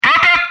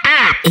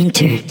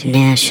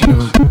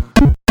International.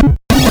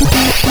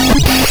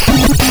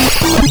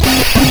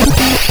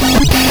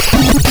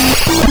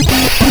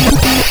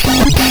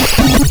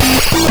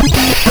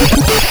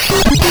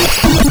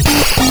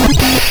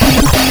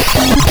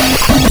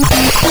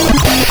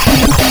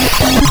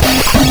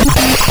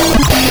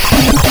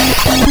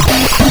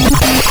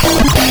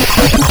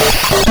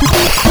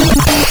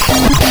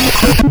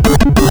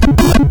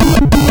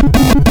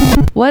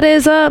 What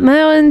is up,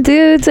 Mountain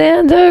Dudes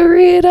and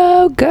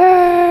Dorito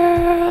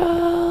Girl?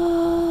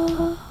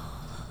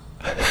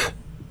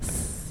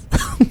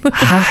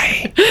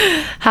 Hi.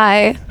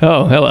 Hi.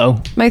 Oh,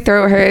 hello. My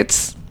throat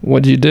hurts.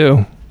 What'd you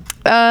do?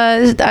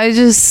 I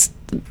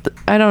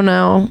don't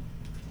know.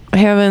 I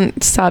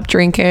haven't stopped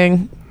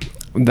drinking.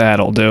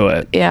 That'll do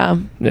it. Yeah.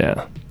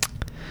 Yeah.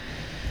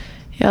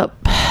 Yep.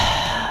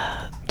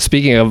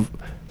 Speaking of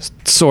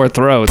sore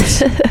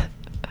throats,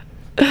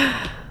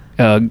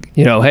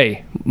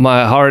 hey,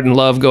 my heart and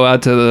love go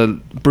out to the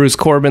Bruce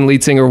Corbin,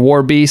 lead singer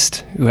War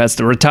Beast, who has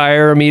to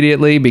retire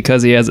immediately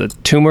because he has a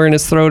tumor in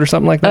his throat or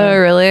something like that. Oh,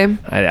 really?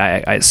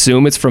 I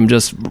assume it's from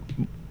just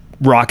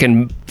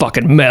rocking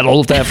fucking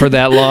metal for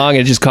that long.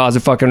 It just caused a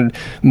fucking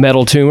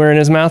metal tumor in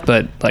his mouth.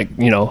 But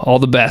all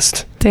the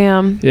best.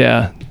 Damn.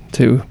 Yeah,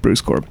 to Bruce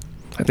Corbin.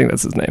 I think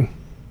that's his name.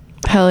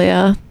 Hell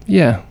yeah.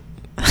 Yeah.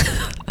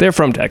 They're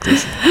from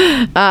Texas.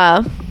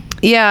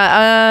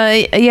 Yeah,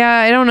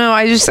 I don't know.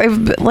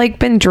 I've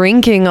been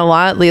drinking a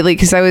lot lately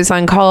because I was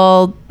on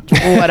call,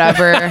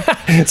 whatever.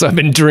 So I've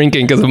been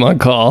drinking because I'm on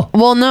call.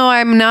 Well, no,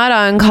 I'm not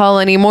on call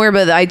anymore,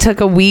 but I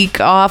took a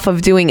week off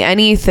of doing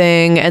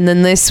anything. And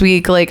then this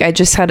week, I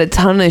just had a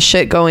ton of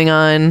shit going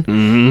on.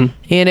 Mm-hmm.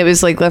 And it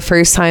was the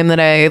first time that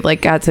I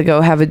got to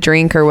go have a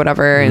drink or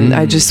whatever. And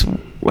I just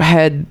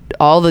had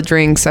all the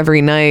drinks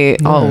every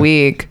night all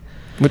week.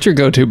 What's your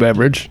go-to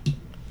beverage?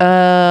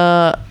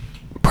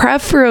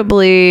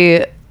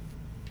 Preferably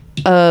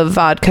a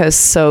vodka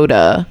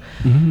soda,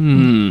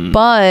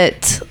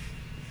 but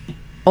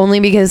only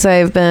because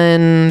I've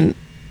been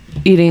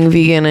eating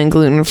vegan and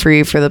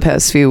gluten-free for the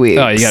past few weeks.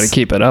 Oh, you got to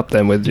keep it up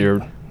then with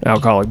your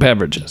alcoholic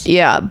beverages.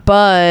 Yeah,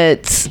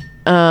 but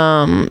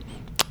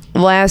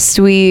last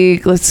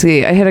week, let's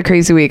see, I had a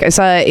crazy week. I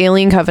saw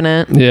Alien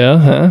Covenant. Yeah,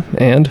 huh?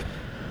 And?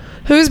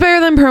 Who's better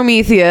than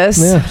Prometheus?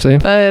 Yeah, see?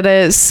 But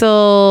it's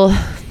still...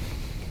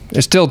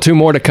 There's still 2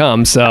 more to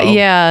come, so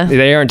yeah,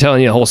 they aren't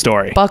telling you the whole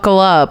story. Buckle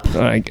up.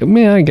 I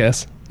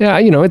guess. Yeah,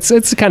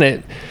 it's kind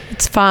of...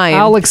 It's fine.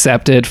 I'll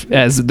accept it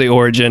as the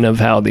origin of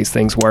how these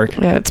things work.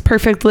 Yeah, it's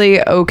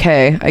perfectly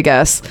okay, I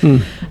guess.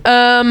 And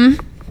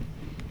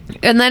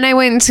then I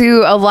went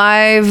to a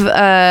live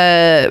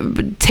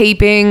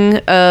taping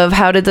of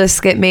How Did This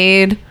Get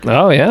Made?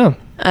 Oh, yeah.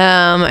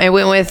 I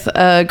went with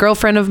a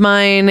girlfriend of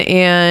mine,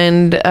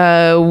 and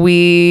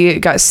we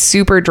got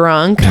super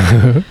drunk.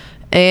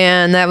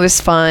 And that was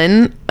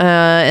fun.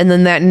 And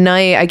then that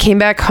night I came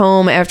back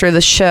home after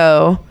the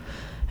show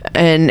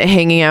and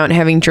hanging out and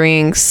having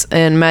drinks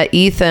and met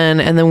Ethan.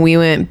 And then we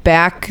went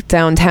back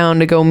downtown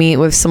to go meet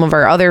with some of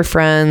our other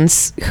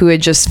friends who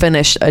had just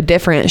finished a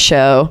different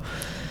show.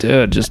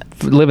 Dude, just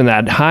living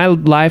that high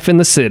life in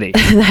the city.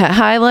 That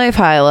high life.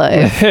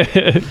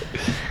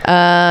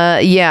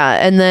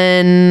 Yeah. And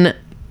then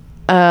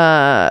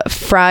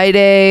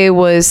Friday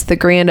was the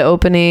grand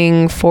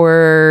opening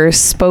for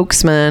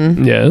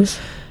Spokesman. Yes.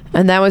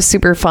 And that was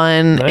super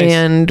fun. Nice.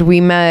 And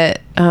we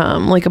met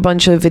a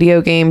bunch of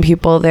video game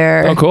people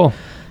there. Oh, cool.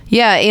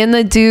 Yeah, and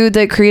the dude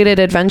that created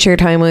Adventure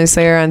Time was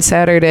there on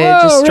Saturday.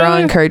 Whoa, just really?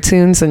 drawing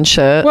cartoons and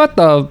shit. What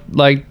the,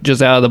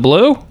 just out of the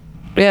blue?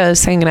 Yeah,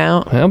 just hanging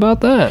out. How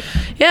about that?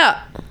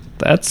 Yeah.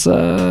 That's,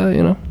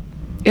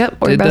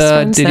 Yep, we're best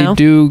friends did now. he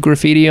do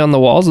graffiti on the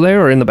walls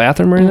there or in the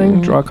bathroom or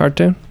anything? Draw a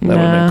cartoon? That would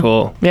have been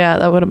cool. Yeah,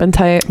 that would have been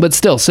tight. But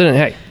still,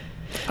 hey,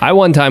 I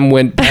one time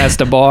went past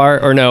a bar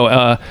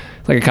a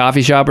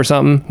coffee shop or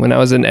something when I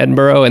was in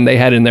Edinburgh, and they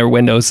had in their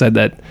window said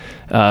that,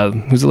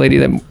 who's the lady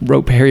that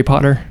wrote Harry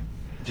Potter?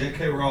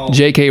 J.K. Rowling.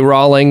 J.K.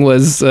 Rowling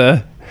was,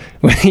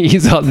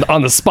 he's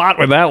on the spot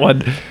with that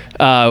one,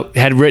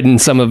 had written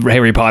some of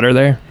Harry Potter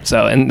there.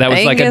 So, and that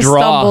was like a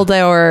draw.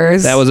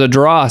 Dumbledore's. That was a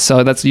draw.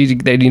 So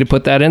they need to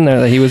put that in there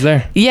that he was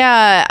there.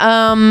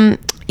 Yeah.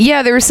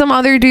 Yeah, there was some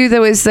other dude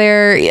that was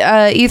there.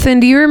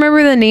 Ethan, do you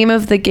remember the name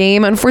of the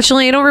game?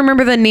 Unfortunately, I don't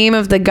remember the name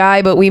of the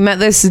guy, but we met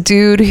this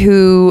dude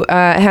who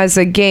has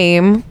a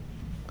game.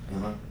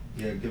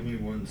 Yeah, give me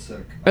 1 sec.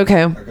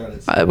 Okay. I got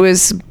it. I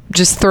was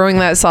just throwing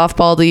that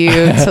softball to you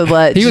to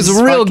let He was just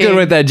real good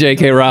with that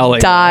J.K. Rowling.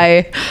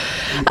 die.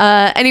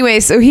 Anyway,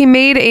 so he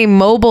made a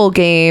mobile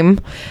game,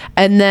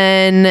 and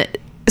then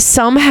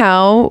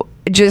somehow,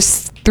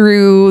 just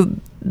through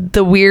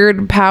the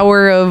weird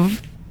power of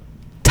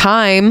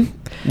time,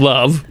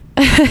 Love.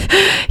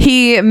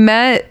 he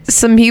met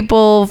some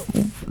people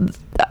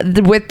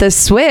with the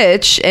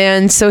Switch,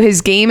 and so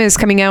his game is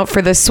coming out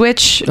for the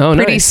Switch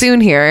pretty nice. soon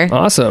here.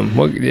 Awesome.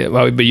 Well,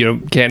 but you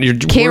can't.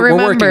 Can't we're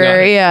working remember. on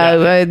it.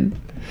 Yeah,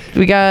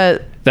 we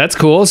got That's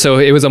cool. So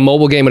it was a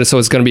mobile game, so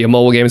it's going to be a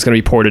mobile game. It's going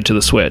to be ported to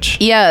the Switch.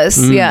 Yes,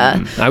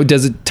 yeah.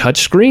 Does it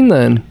touch screen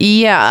then?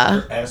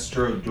 Yeah.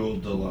 Astro Duel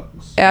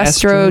Deluxe.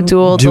 Astro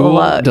Duel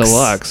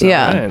Deluxe.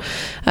 Yeah.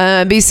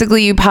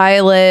 Basically, you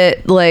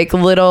pilot like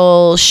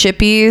little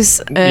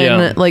shippies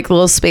and like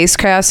little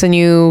spacecrafts, and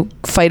you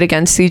fight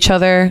against each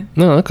other.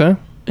 Oh, okay.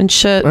 And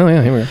shit. Oh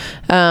yeah, here we go.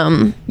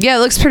 Yeah, it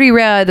looks pretty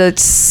rad.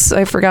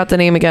 I forgot the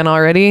name again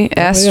already.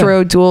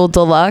 Astro Duel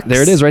Deluxe.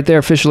 There it is, right there,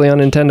 officially on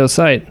Nintendo's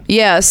site.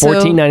 Yeah, so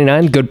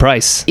 $14.99, good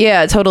price.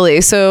 Yeah, totally.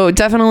 So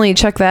definitely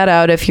check that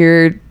out if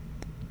you're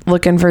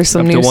looking for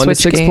some new Up to 1 Switch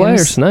to 6 games.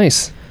 players.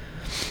 Nice.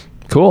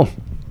 Cool.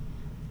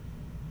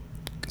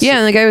 Yeah,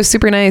 and the guy was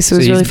super nice. It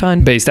was he's really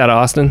fun. Based out of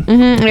Austin.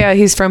 Yeah,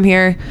 he's from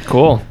here.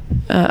 Cool.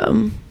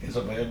 He's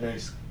a very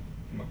nice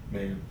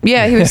man.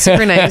 Yeah, he was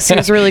super nice. He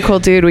was a really cool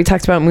dude. We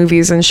talked about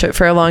movies and shit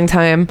for a long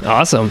time.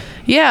 Awesome.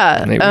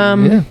 Yeah.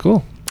 Yeah,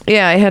 cool.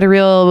 Yeah, I had it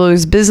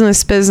was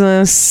business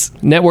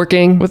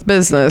Networking. with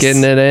business.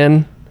 Getting it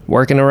in.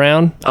 Working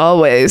around.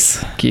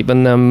 Always.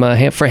 Keeping them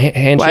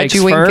handshakes Why'd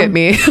you wink firm. at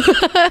me?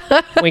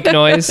 Wink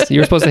noise. You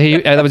were supposed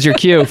to. That was your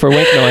cue for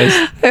wink noise.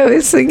 I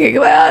was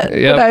thinking that.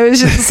 Yep. But I was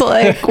just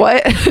like,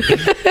 what?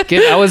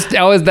 I was.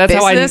 That's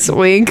Business how I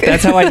wink.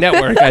 That's how I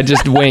network. I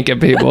just wink at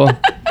people,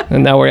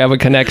 and now we have a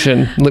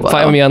connection.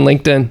 Find me on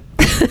LinkedIn.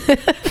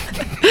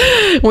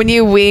 When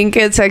you wink,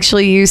 it's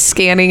actually you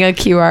scanning a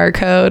QR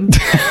code.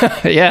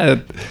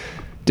 Yeah,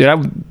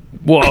 dude.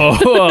 Whoa,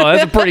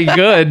 that's a pretty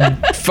good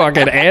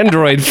fucking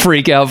Android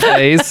freak out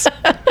face.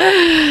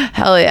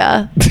 Hell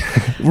yeah.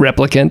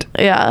 Replicant.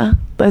 Yeah,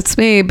 that's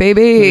me,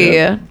 baby.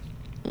 Yeah.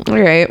 All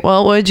right.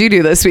 Well, what did you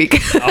do this week?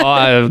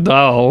 I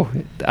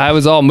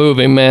was all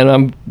moving,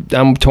 man.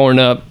 I'm torn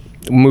up.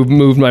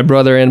 Moved my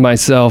brother and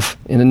myself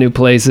into new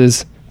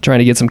places, trying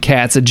to get some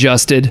cats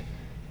adjusted.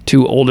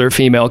 2 older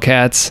female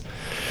cats.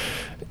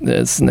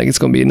 It's going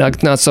to be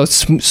not so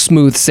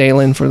smooth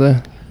sailing for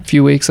the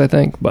few weeks, I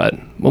think, but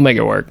we'll make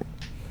it work.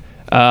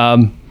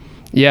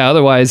 Yeah,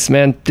 otherwise,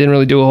 man, didn't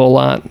really do a whole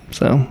lot.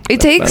 So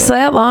It takes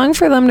that long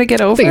for them to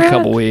get over I think it? a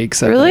couple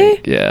weeks.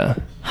 Really? Yeah.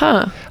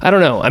 Huh. I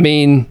don't know. I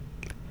mean,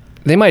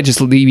 they might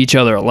just leave each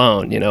other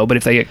alone, but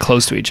if they get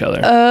close to each other.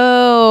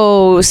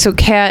 Oh, so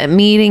cat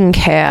meeting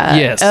cat.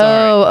 Yes,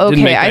 sorry. Oh,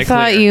 Didn't okay. make I that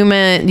thought clear. you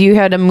meant you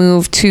had to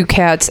move 2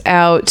 cats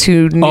out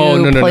to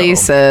new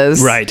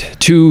places. Right.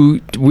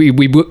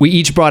 We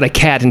each brought a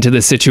cat into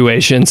this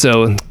situation,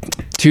 so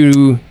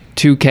two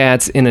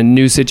cats in a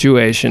new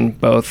situation,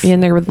 both.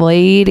 And they're with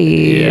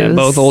ladies. Yeah,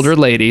 both older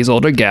ladies,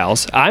 older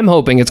gals. I'm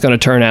hoping it's going to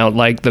turn out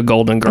like the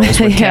Golden Girls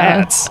with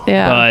Yeah, cats,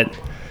 yeah. but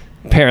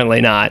apparently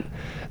not.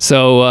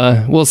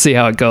 So we'll see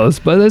how it goes.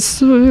 But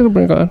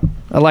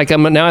I like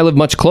them now. I live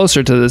much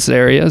closer to this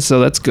area, so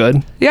that's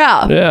good.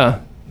 Yeah. Yeah,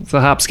 it's a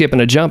hop, skip,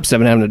 and a jump.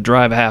 Instead of having to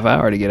drive a half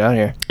hour to get out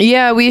here.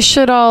 Yeah, we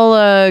should all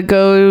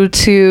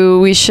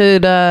we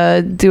should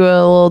do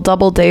a little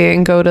double day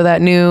and go to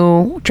that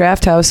new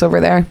draft house over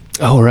there.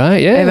 Oh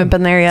right, yeah. I haven't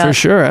been there yet. For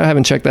sure, I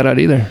haven't checked that out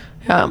either.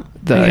 Yeah,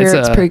 I hear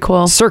it's pretty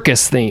cool.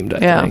 Circus themed,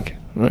 I think.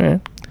 All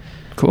right,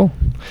 cool.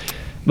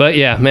 But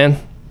yeah, man.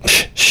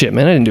 Shit,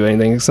 man, I didn't do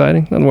anything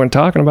exciting. Nothing worth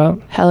talking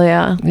about. Hell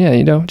yeah.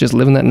 Yeah, just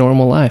living that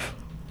normal life.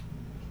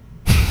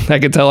 I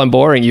can tell I'm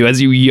boring you as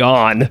you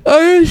yawn.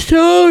 I'm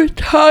so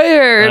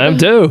tired. I'm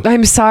too.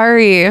 I'm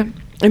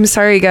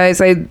sorry,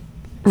 guys. I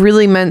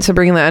really meant to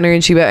bring the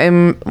energy, but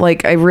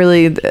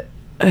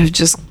I've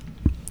just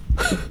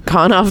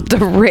gone off the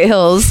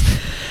rails.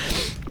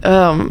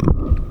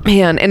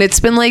 Man, and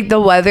it's been like the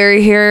weather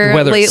here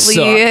lately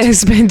sucked.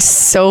 has been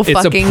so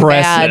fucking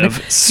oppressive.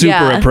 bad.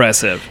 Super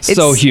oppressive.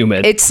 So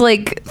humid. It's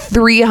like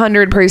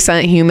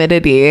 300%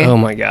 humidity. Oh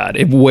my God.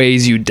 It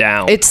weighs you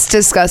down. It's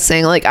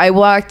disgusting. Like I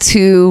parked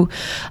the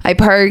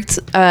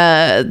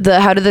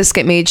How Did This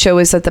Get Made show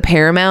is at the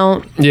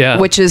Paramount. Yeah.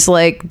 Which is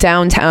like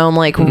downtown,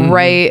 like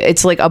right,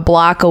 it's like a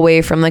block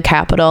away from the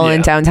Capitol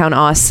in downtown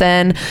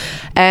Austin.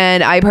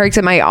 And I parked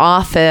at my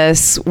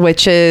office,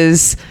 which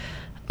is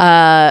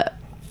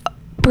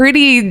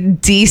pretty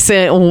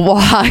decent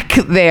walk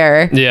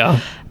there. Yeah.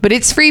 But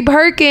it's free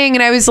parking,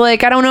 and I was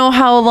like, I don't know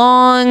how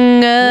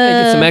long.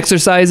 Get some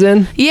exercise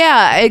in.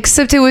 Yeah,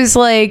 except it was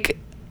like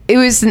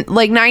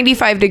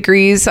 95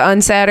 degrees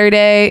on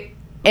Saturday,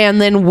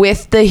 and then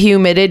with the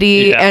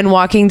humidity and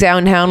walking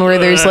downtown where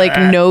there's like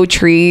no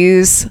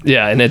trees.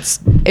 Yeah, and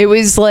it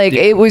was like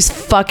it was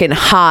fucking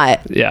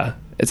hot. Yeah,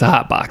 it's a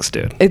hot box,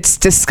 dude. It's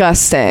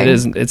disgusting. It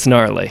is. It's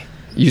gnarly.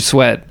 You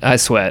sweat. I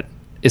sweat.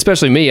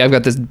 Especially me. I've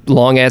got this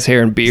long ass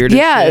hair and beard.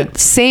 Yeah, and shit.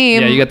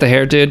 same. Yeah, you got the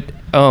hair, dude.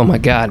 Oh my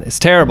God, it's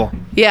terrible.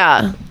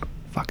 Yeah.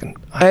 Fucking.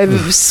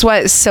 I've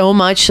sweat so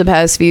much the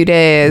past few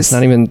days. It's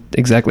not even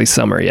exactly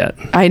summer yet.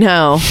 I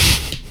know.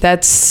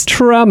 That's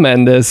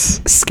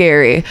Tremendous.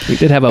 scary. We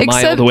did have a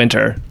mild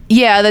winter.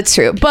 Yeah, that's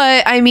true.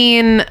 But I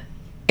mean,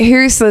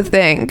 here's the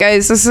thing,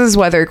 guys. This is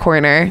Weather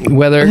Corner.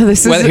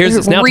 This is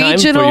Here's now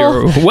regional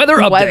time for your weather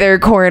update. Weather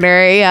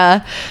Corner.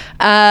 Yeah.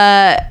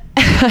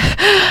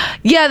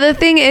 Yeah. The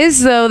thing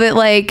is, though, that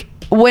like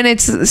when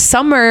it's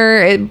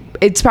summer,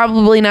 it's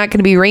probably not going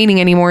to be raining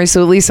anymore,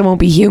 so at least it won't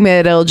be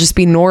humid. It'll just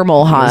be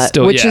normal hot,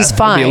 Still, which is it'll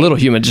fine. be a little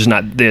humid, just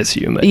not this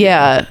humid.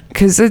 Yeah,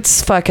 because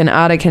it's fucking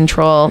out of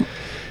control.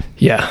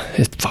 Yeah,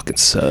 it fucking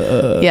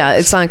sucks. Yeah,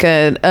 it's not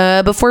good.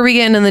 Before we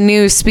get into the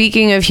news,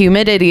 speaking of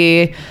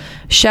humidity,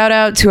 shout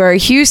out to our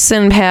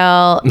Houston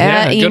pal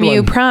at good Emu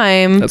one.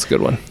 Prime. That's a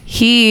good one.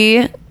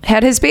 He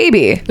had his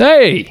baby.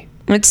 Hey,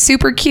 It's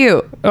super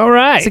cute. all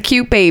right. It's a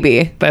cute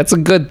baby. That's a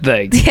good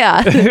thing.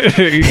 Yeah.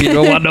 You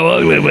don't want no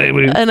ugly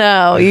baby. I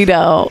know, you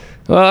don't.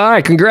 Well, all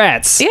right,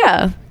 congrats.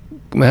 Yeah.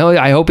 Well,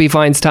 I hope he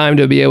finds time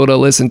to be able to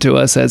listen to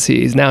us as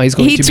he's going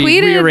to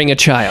be rearing a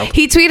child.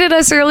 He tweeted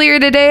us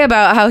earlier today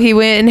about how he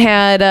went and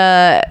had,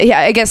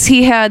 I guess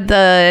he had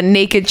the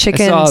naked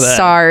chicken saw that.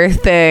 star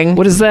thing.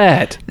 What is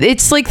that?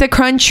 It's like the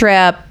Crunch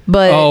Wrap,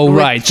 but with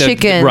right.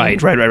 chicken. Right.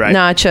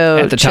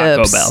 Nacho At the Taco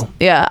chips. Bell.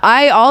 Yeah.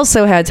 I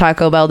also had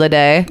Taco Bell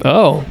today.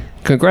 Oh,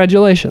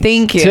 congratulations.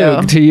 Thank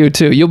you. To you,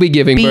 too. You'll be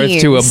giving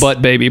birth to a Beans.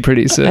 butt baby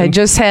pretty soon. I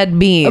just had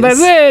beans. Oh, that's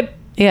it.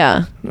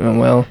 Yeah. Oh,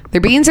 well. Their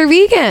beans are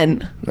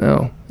vegan.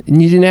 Oh.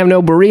 And you didn't have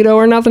no burrito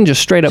or nothing?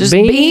 Just straight up Just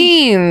beans?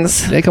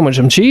 beans. They come with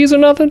some cheese or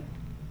nothing?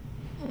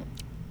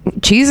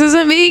 Cheese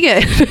isn't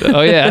vegan.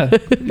 Oh, yeah.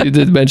 You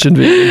did mention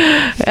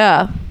vegan.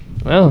 Yeah.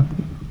 Well,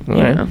 all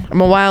right. I'm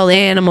a wild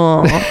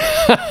animal.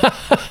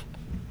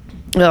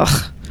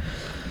 Ugh.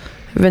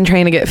 I've been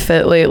trying to get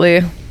fit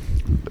lately.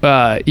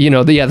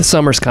 The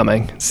summer's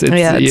coming. It's It's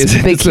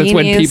that's when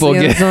bikini people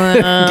get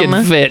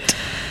fit.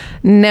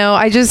 No,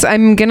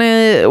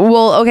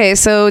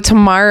 so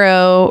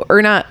tomorrow,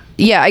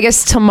 I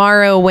guess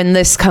tomorrow when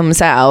this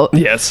comes out,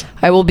 Yes.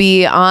 I will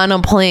be on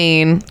a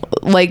plane,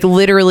 like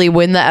literally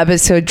when the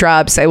episode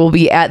drops, I will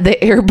be at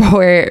the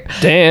airport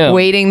Damn.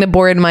 waiting to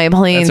board my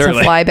plane That's to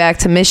early. fly back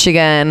to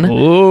Michigan.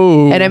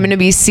 Ooh. And I'm going to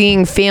be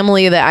seeing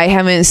family that I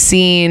haven't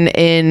seen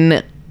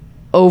in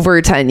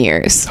over 10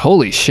 years.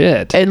 Holy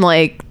shit. In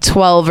like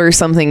 12 or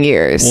something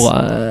years.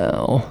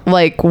 Wow.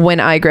 Like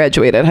when I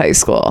graduated high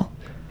school.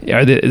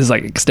 Yeah, it's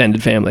like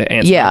extended family,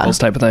 aunts and Yeah. uncles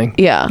type of thing.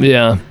 Yeah.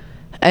 Yeah.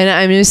 And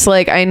I'm just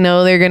like, I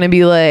know they're going to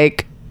be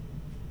like,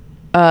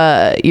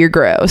 you're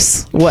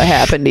gross. What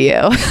happened to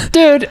you?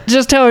 Dude,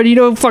 just tell her, you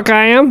know who the fuck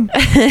I am?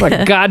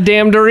 Like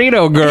goddamn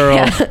Dorito girl.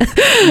 You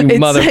It's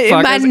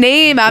motherfuckers. my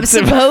name. I'm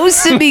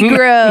supposed to be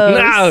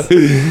gross.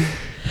 No.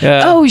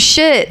 Yeah. Oh,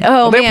 shit.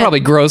 Oh, They're man. probably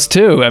gross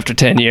too after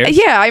 10 years.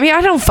 Yeah, I mean, I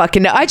don't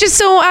fucking know. I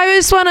just want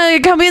to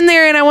come in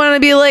there and I want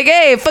to be like,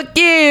 hey, fuck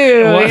you.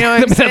 You know what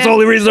I'm That's saying? the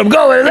only reason I'm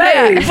going.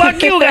 Hey, Yeah.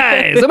 fuck you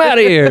guys. I'm out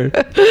of here.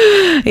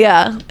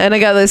 Yeah, and I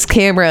got this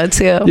camera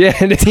too. Yeah,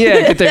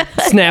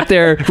 snap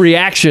their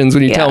reactions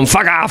when you tell them,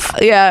 fuck off.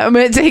 Yeah, I'm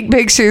gonna take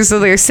pictures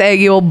of their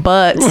saggy old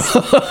butts. Be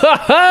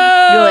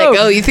like,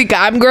 oh, you think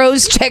I'm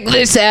gross? Check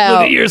this out.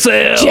 Look at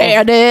yourself.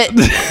 Janet,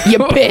 you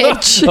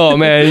bitch. Oh,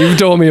 man, you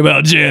told me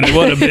about Janet.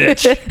 What a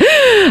bitch.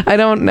 I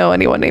don't know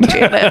anyone named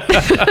Janet.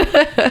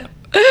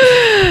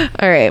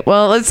 All right,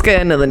 well, let's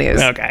get into the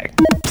news. Okay.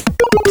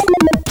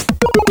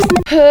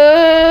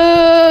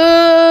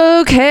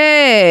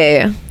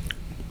 Okay.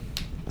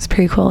 It's a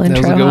pretty cool That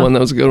intro. was a good huh? one. That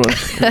was a good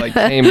one. Like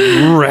came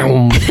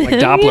like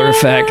Doppler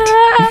effect.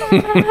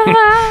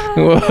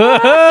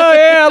 Whoa,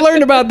 yeah, I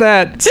learned about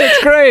that.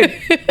 6th grade.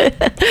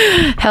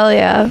 Hell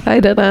yeah, I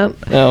didn't.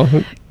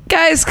 Oh,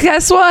 Guys,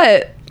 guess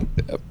what?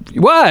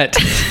 what?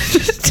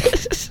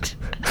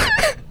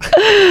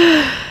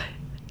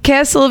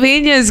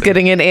 Castlevania is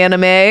getting an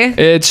anime.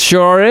 It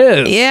sure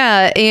is.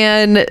 Yeah,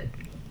 and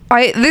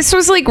this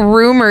was like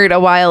rumored a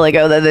while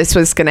ago that this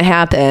was going to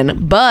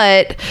happen,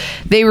 but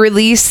they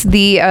released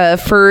the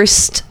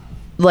first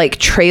like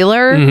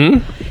trailer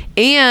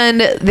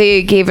and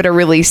they gave it a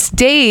release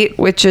date,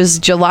 which is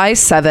July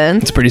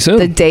 7th. It's pretty soon.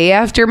 The day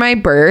after my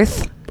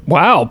birth.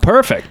 Wow,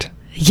 perfect.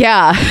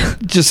 Yeah.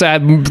 Just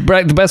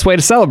the best way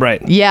to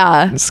celebrate.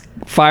 Yeah. Just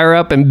fire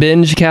up and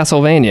binge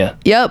Castlevania.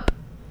 Yep.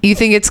 You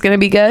think it's going to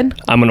be good?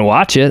 I'm gonna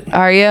watch it.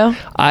 Are you?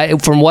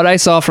 From what I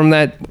saw from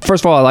that,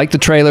 first of all, I like the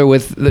trailer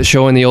with the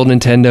showing the old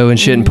Nintendo and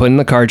shit and putting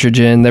the cartridge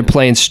in. They're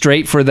playing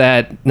straight for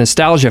that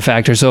nostalgia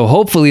factor. So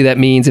hopefully that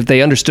means if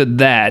they understood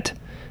that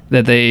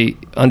they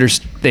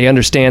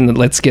understand that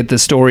let's get the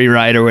story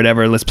right or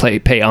whatever. Let's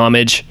pay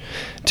homage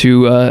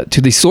to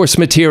the source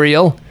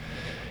material.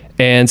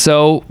 And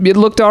so it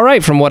looked all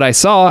right from what I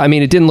saw. I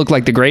mean, it didn't look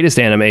like the greatest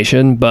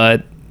animation,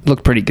 but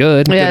looked pretty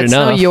good. Yeah, good it's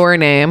enough. not your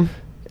name.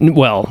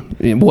 Well,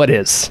 what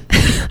is?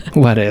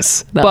 What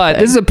is? But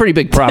this is a pretty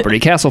big property.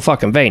 Castle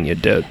fucking Vania,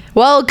 dude.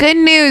 Well, good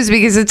news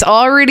because it's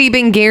already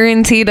been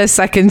guaranteed a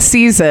second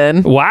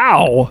season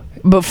Wow.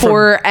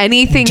 before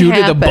anything due to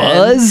the happened.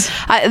 buzz?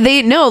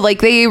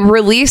 They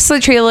released the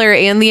trailer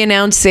and the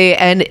announce date,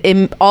 and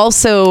in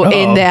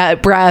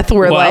that breath,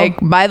 we're Well. like,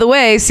 by the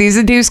way,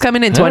 season 2's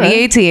coming in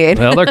 2018.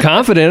 Well, they're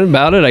confident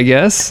about it, I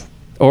guess.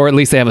 Or at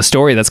least they have a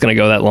story that's going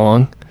to go that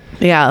long.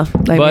 Yeah,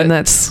 I But- mean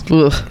that's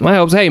ugh. My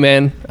hopes, hey,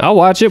 man, I'll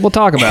watch it. We'll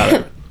talk about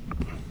it.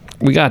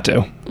 We got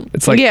to.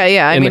 It's like yeah.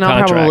 I in mean, the I'll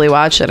contract. probably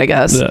watch it, I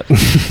guess. Yeah.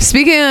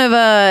 Speaking of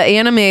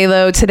anime,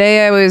 though,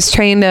 today I was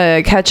trying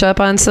to catch up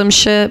on some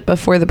shit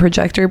before the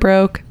projector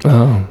broke,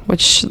 Oh,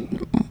 which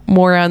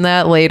more on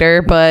that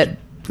later, but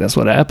that's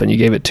what happened. You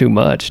gave it too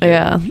much. dude.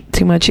 yeah,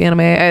 too much anime.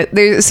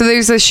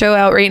 There's a show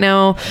out right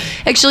now.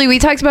 Actually, we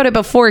talked about it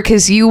before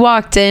because you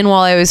walked in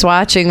while I was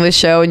watching the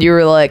show and you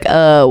were like,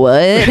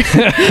 what?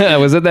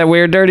 Was it that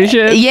weird dirty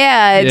shit?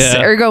 Yeah, it's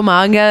Yeah. Ergo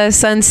Manga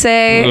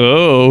Sensei.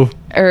 Oh.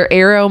 Or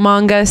Arrow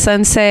Manga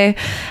Sensei,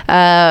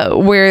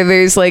 where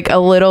there's like a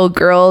little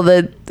girl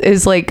that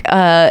is like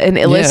an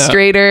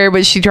illustrator,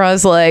 but she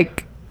draws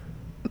like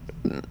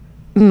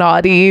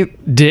naughty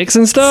Dicks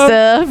and stuff?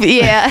 stuff.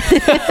 Yeah.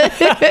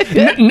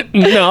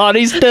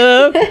 Naughty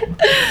stuff?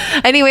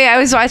 Anyway, I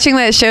was watching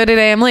that show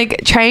today. I'm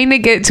like trying to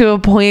get to a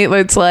point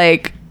that's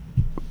like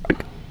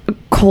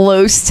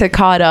close to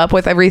caught up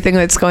with everything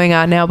that's going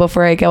on now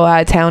before I go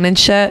out of town and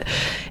shit.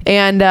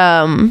 And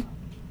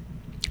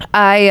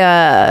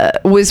I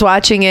was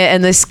watching it,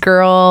 and this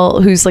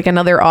girl who's like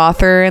another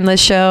author in the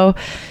show,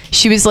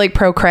 she was like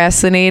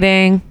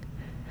procrastinating.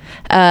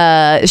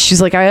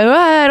 She's like,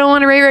 I don't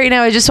want to write right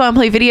now. I just want to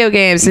play video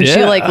games. And she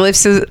Yeah. like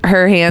lifts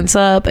her hands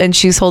up, and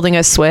she's holding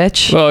a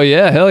Switch. Oh,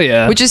 yeah. Hell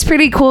yeah. Which is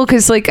pretty cool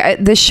because like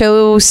the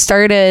show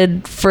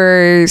started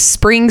for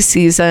spring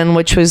season,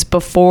 which was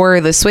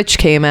before the Switch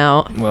came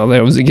out. Well,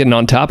 that was getting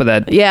on top of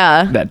that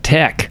Yeah. that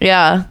tech.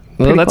 Yeah.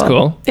 Well, Pretty that's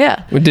cool.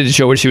 Yeah. Did it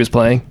show what she was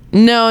playing?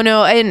 No,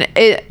 and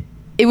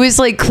it was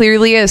like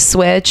clearly a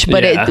Switch,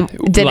 but Yeah.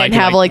 it didn't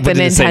have like the what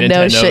did it say,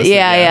 Nintendo shit. so,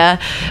 Yeah.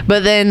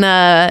 But then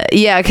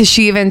because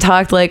she even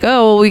talked like,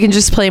 oh, well, we can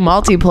just play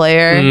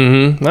multiplayer.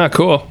 Mm-hmm. Ah,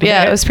 cool.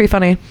 Yeah, it was pretty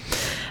funny.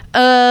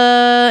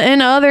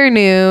 In other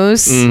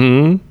news,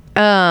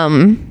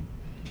 Mm-hmm.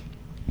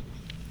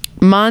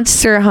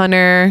 Monster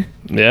Hunter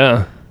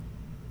Yeah.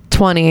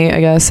 20, I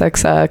guess,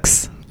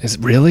 XX. Is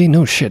it really?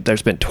 No shit.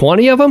 There's been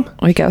 20 of them?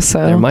 I guess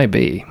so. There might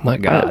be. My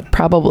God.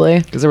 Probably.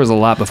 Because there was a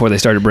lot before they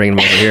started bringing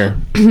them over here.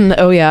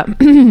 Oh, yeah.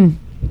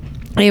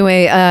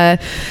 Anyway,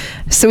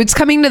 so it's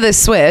coming to the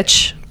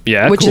Switch.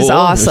 Yeah, Which is cool.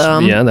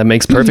 awesome. Yeah, that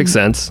makes perfect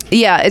sense.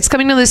 Yeah, it's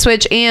coming to the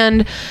Switch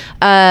and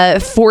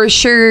for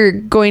sure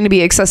going to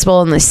be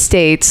accessible in the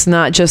States,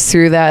 not just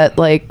through that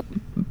like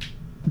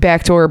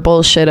backdoor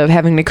bullshit of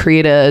having to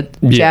create a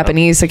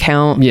Japanese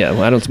account. Yeah,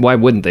 well, why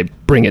wouldn't they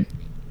bring it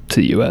to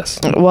the U.S.?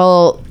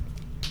 Well,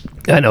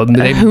 I know,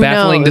 they who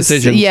baffling knows?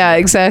 decisions. Yeah,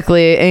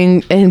 exactly.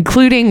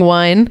 Including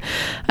one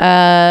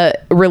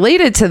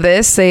related to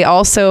this. They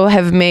also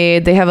have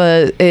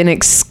an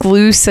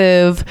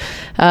exclusive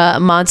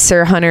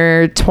Monster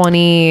Hunter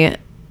 20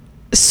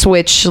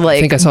 Switch like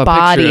I think I saw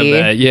body. a picture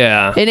of that.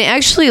 Yeah. And it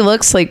actually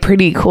looks like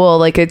pretty cool.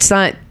 Like it's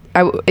not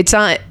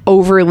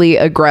overly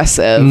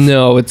aggressive.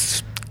 No,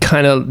 it's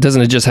kind of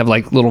doesn't it just have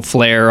like little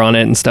flare on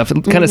it and stuff.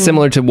 It's kind of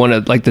similar to one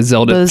of like the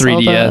Zelda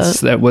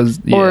 3DS that was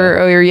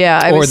Or yeah,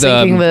 I was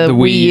thinking the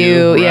Wii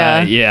U.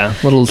 Right, yeah,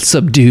 a little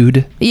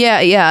subdued.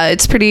 Yeah,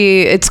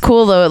 it's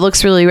cool though. It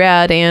looks really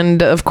rad,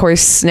 and of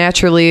course,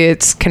 naturally,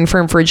 it's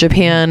confirmed for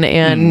Japan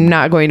and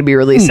not going to be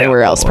released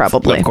anywhere else.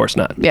 Probably, of course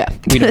not. Yeah,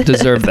 We don't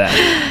deserve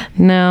that.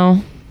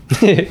 no,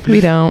 we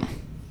don't.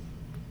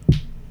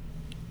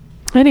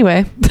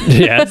 Anyway,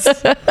 Yes.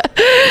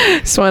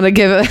 just want to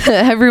give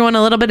everyone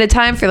a little bit of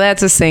time for that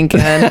to sink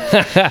in.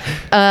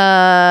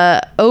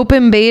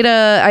 Open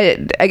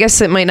beta, I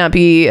guess it might not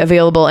be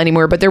available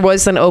anymore, but there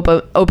was an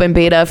open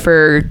beta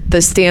for the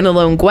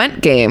standalone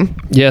Gwent game.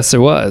 Yes,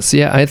 there was.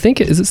 Yeah, I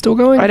think is it still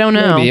going? I don't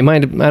know. Maybe. It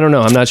might. I don't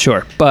know. I'm not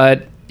sure.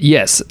 But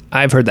yes,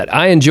 I've heard that.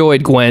 I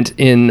enjoyed Gwent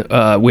in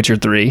Witcher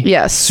 3.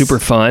 Yes. Super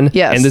fun.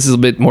 Yes. And this is a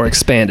bit more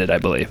expanded, I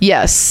believe.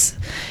 Yes.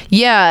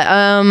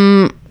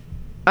 Yeah.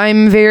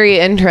 I'm very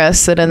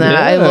interested in that.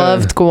 I Yeah.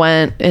 loved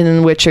Gwent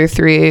in Witcher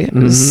 3. It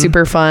was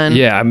super fun.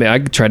 Yeah, I mean, I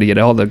tried to get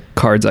all the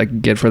cards I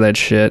could get for that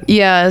shit.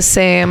 Yeah,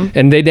 same.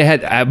 And they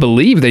had, I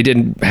believe they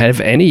didn't have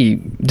any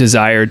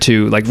desire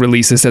to like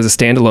release this as a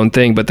standalone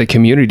thing, but the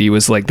community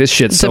was like, this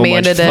shit's so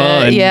Demanded much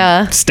fun. it,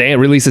 yeah.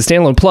 Release a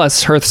standalone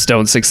plus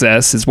Hearthstone's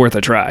success is worth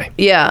a try.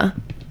 Yeah.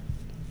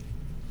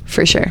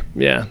 For sure.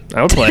 Yeah,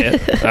 I would play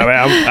it.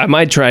 I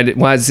might try it.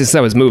 Well, since I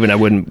was moving, I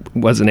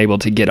wasn't able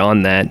to get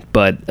on that.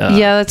 But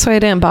Yeah, that's why I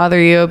didn't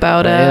bother you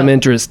about I it. am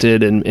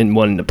interested in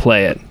wanting to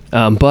play it.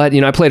 But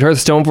I played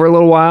Hearthstone for a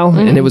little while,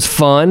 and it was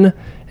fun.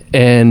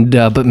 And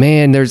but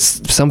man, there's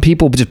some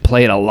people just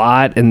play it a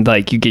lot, and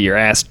like you get your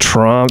ass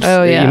trumped.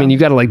 Oh, yeah. I mean, you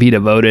got to like be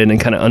devoted and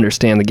kind of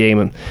understand the game.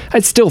 And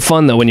it's still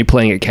fun though when you're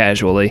playing it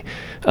casually.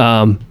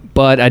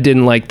 But I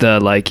didn't like the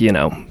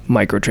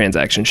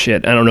microtransaction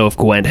shit. I don't know if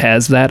Gwent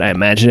has that. I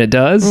imagine it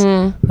does.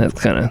 That's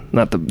kind of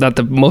not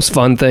the most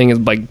fun thing. Is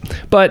like,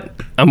 but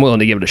I'm willing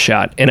to give it a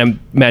shot. And I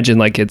imagine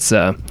like it's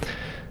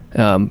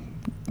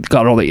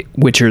got all the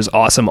Witcher's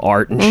awesome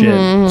art and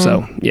shit.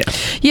 So yeah.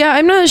 Yeah,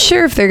 I'm not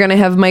sure if they're going to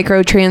have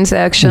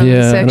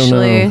microtransactions,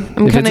 actually. I don't know.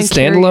 I'm If kind of it's a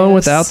standalone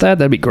without that,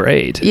 that'd be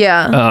great.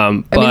 Yeah. I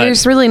mean, but-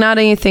 there's really not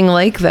anything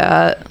like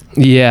that.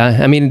 Yeah,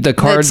 I mean the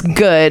card. That's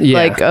good, yeah.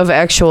 like of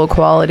actual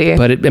quality.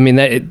 But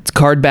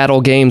card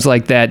battle games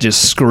like that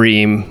just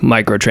scream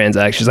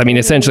microtransactions. I mean,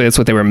 essentially that's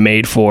what they were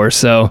made for.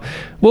 So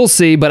we'll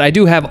see. But I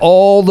do have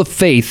all the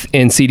faith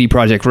in CD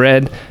Projekt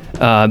Red.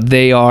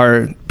 They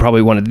are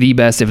probably one of the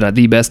best, if not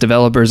the best,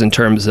 developers in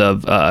terms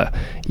of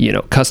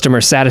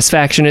customer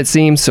satisfaction. It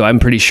seems. So I'm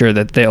pretty sure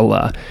that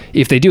they'll,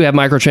 if they do have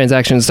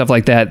microtransactions and stuff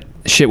like that,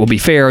 shit will be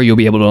fair. You'll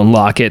be able to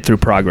unlock it through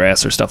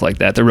progress or stuff like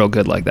that. They're real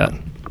good like that.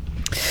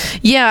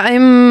 Yeah,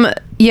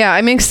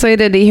 I'm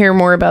excited to hear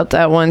more about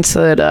that once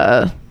that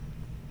I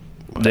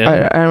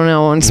don't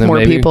know, once Then more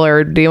maybe people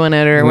are doing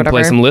it or whatever.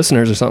 Play some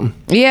listeners or something.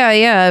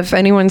 Yeah. If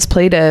anyone's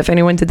played it, if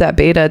anyone did that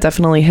beta,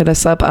 definitely hit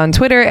us up on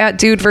Twitter at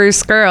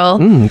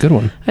DudeVerseGirl. Good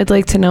one. I'd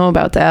like to know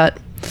about that.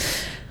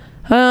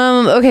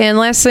 Okay, and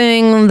last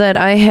thing that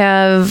I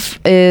have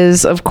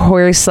is, of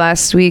course,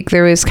 last week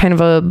there was kind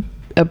of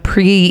a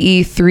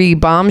pre-E3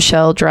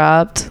 bombshell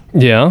dropped.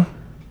 Yeah.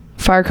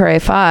 Far Cry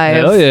 5.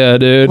 Hell yeah,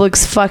 dude.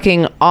 Looks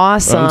fucking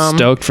awesome. I'm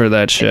stoked for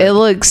that shit. It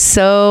looks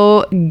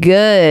so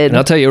good. And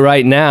I'll tell you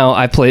right now,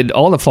 I played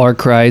all the Far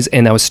Cries,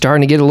 and I was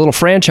starting to get a little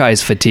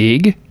franchise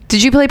fatigue.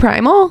 Did you play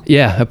Primal?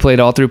 Yeah, I played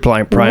all through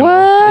Primal.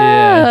 Whoa.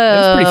 Yeah, it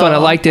was pretty fun. I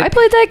liked it. I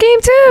played that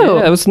game too.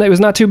 Yeah, it was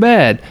not too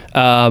bad.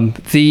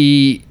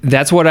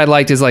 That's what I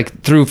liked is like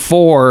through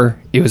 4,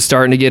 it was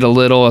starting to get a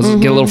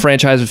little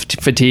franchise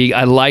fatigue.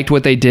 I liked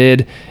what they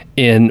did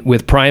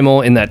with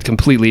Primal in that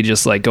completely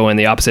just like going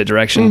the opposite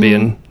direction,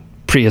 being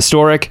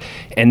prehistoric.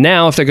 And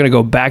now if they're going to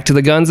go back to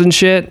the guns and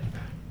shit,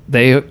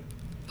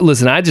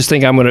 listen, I just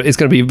think it's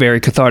going to be very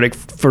cathartic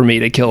for me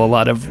to kill a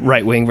lot of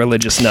right-wing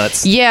religious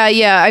nuts.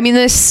 Yeah. I mean,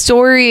 this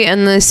story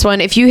and this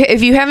one, if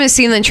you haven't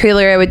seen the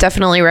trailer, I would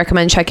definitely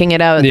recommend checking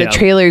it out. Yeah. The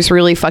trailer's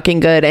really fucking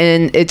good,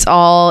 and it's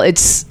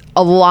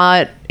a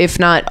lot, if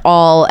not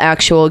all,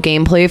 actual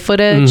gameplay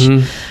footage.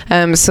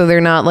 So they're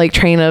not like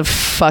trying to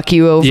fuck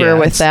you over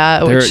with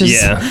that, which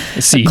is a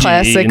CG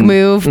classic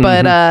move.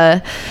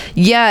 But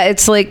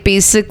it's like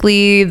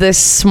basically this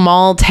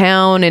small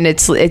town, and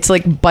it's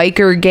like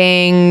biker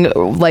gang,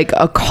 like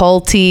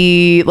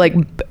occulty, like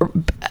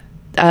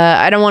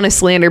I don't want to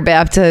slander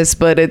Baptists,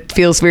 but it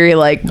feels very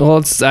like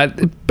it's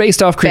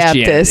based off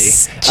Christianity.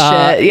 Baptist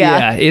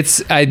shit.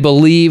 It's I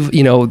believe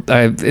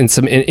in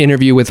some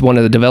interview with one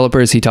of the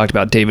developers, he talked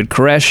about David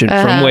Koresh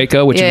from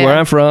Waco, which is where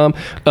I'm from,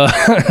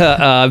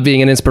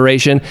 being an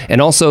inspiration,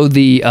 and also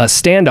the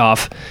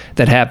standoff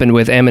that happened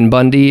with Ammon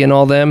Bundy and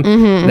all them.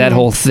 That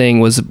whole thing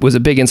was a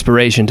big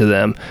inspiration to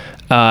them,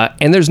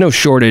 and there's no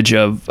shortage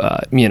of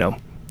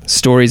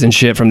stories and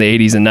shit from the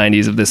 80s and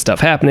 90s of this stuff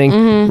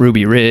happening,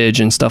 Ruby Ridge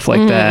and stuff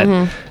like that.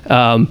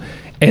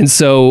 And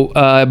so,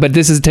 but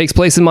this takes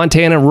place in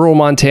Montana, rural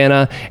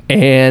Montana,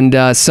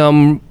 and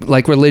some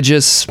like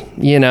religious,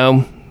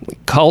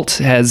 cult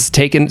has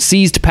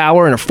seized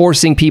power and are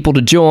forcing people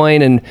to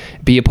join and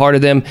be a part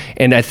of them.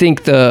 And I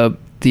think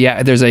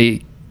there's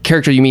a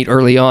character you meet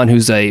early on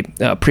who's a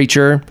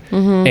preacher,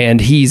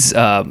 and he's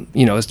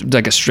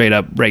like a straight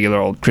up regular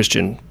old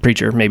Christian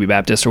preacher, maybe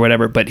Baptist or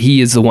whatever, but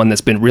he is the one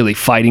that's been really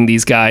fighting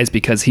these guys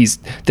because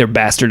they're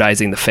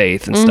bastardizing the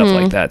faith and stuff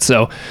like that.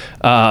 So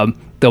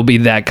there'll be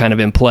that kind of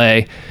in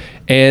play.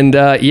 And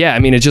I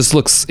mean, it just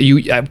looks.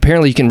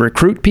 Apparently you can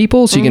recruit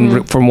people, so you can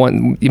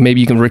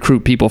maybe you can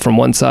recruit people from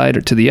one side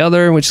or to the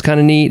other, which is kind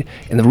of neat.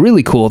 And the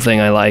really cool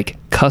thing I like,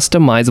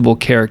 customizable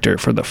character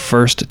for the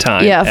first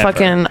time. Yeah, ever.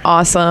 fucking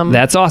awesome.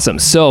 That's awesome.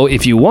 So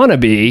if you want to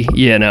be,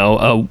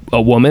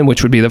 a woman,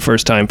 which would be the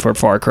first time for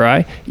Far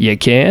Cry, you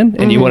can,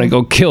 and you want to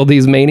go kill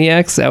these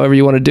maniacs, however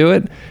you want to do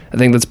it. I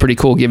think that's pretty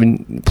cool,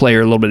 giving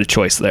player a little bit of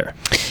choice there.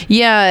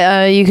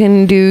 Yeah, you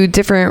can do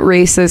different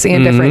races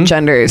and different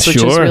genders, which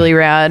is really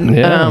rad.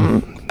 Yeah.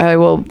 I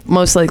will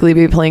most likely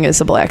be playing as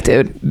a black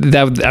dude.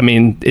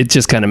 It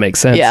just kind of makes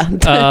sense.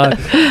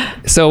 Yeah.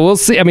 So we'll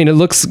see. I mean, it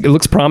looks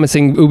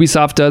promising.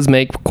 Ubisoft does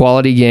make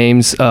quality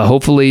games.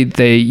 Hopefully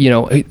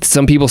they,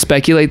 some people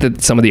speculate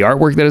that some of the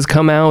artwork that has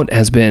come out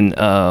has been,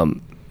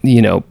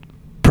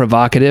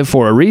 provocative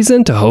for a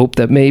reason, to hope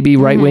that maybe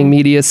right-wing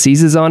media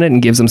seizes on it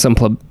and gives them some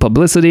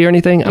publicity or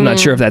anything. I'm not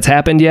sure if that's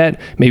happened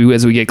yet. Maybe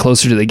as we get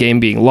closer to the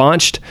game being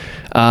launched.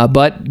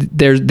 But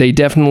they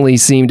definitely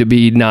seem to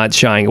be not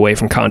shying away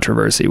from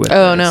controversy with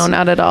this. No,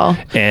 not at all.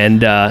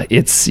 And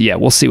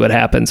we'll see what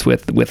happens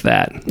with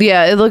that.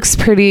 Yeah, it looks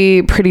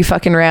pretty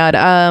fucking rad.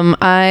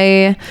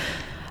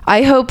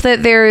 I hope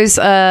that there's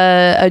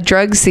a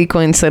drug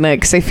sequence in it,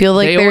 because I feel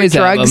like their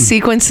drug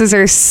sequences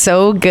are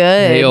so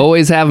good. They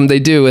always have them. They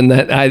do, and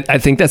that I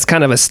think that's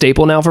kind of a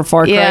staple now for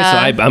Far Cry.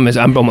 Yeah.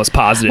 So I'm almost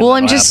positive. Well,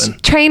 I'm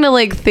just trying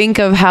to think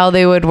of how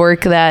they would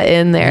work that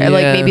in there,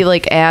 maybe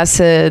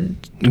acid,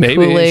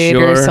 Kool-Aid,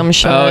 or some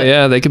shit. Oh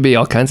yeah, they could be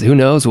all kinds of who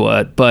knows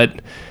what,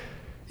 but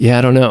yeah,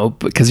 I don't know,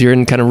 because you're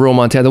in kind of rural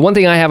Montana. The one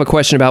thing I have a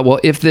question about,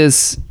 well, if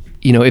this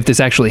you know, if this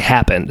actually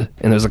happened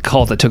and there's a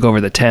cult that took over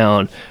the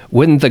town,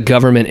 wouldn't the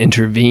government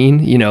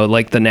intervene, you know,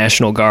 like the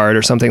National Guard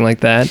or something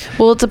like that?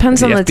 Well, it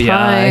depends on the FBI,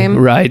 time.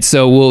 right?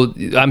 So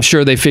I'm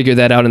sure they figure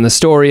that out in the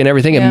story and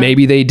everything, and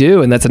maybe they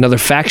do, and that's another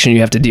faction you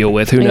have to deal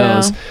with. Who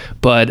knows?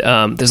 But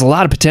there's a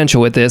lot of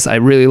potential with this. I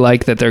really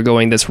like that they're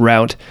going this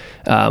route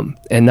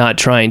and not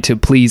trying to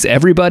please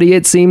everybody,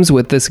 it seems,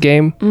 with this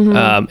game,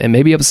 and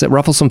maybe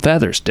ruffle some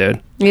feathers,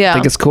 dude. Yeah. I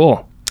think it's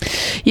cool.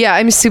 Yeah,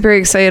 I'm super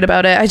excited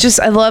about it.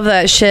 I love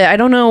that shit. I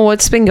don't know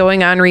what's been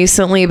going on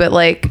recently, but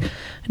like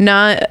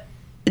not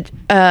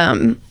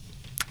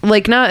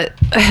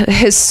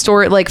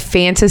historic, like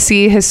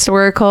fantasy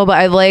historical, but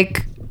I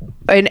like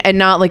and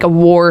not like a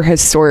war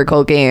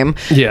historical game.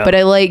 Yeah. But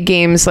I like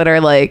games that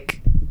are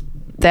like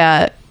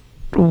that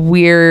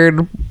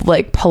weird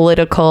like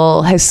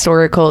political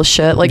historical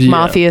shit. Like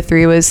Mafia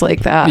 3 was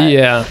like that.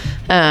 Yeah.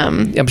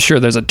 I'm sure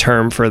there's a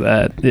term for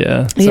that.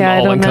 Yeah. Some I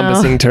don't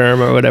all-encompassing know.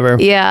 term or whatever.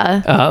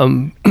 Yeah.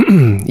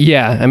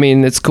 Yeah. I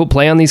mean, it's cool.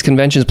 Play on these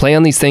conventions. Play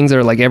on these things that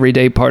are like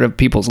everyday part of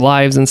people's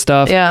lives and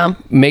stuff. Yeah.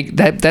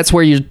 That's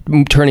where you're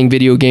turning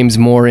video games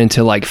more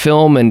into like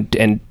film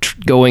and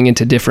going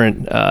into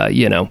different,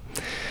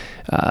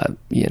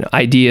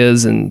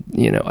 ideas and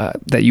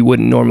that you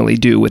wouldn't normally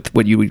do with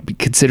what you would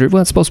consider.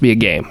 Well, it's supposed to be a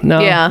game.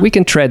 No, we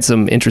can tread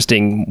some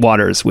interesting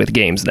waters with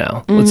games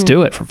now. Let's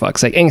do it, for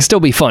fuck's sake, and still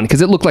be fun,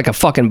 because it looked like a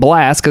fucking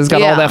blast, because it's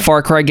got all that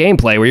Far Cry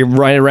gameplay where you're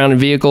riding around in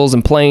vehicles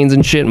and planes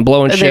and shit and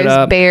blowing shit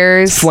up.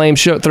 Bears, flame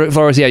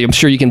throwers. Yeah, I'm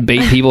sure you can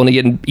bait people into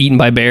getting eaten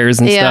by bears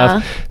and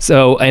stuff.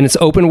 So, and it's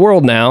open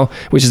world now,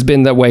 which has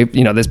been that way.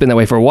 That's been that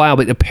way for a while.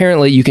 But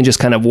apparently, you can just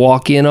kind of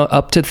walk in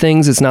up to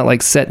things. It's not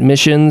like set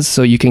missions,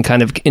 so you can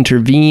kind of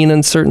intervene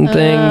in certain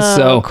things.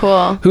 So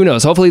cool. Who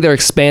knows? Hopefully they're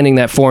expanding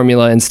that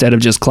formula instead of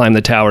just climb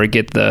the tower,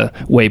 get the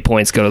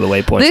waypoints, go to the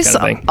waypoints this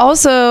kind of thing.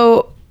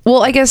 Also,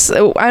 well, I guess I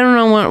don't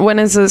know when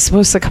is it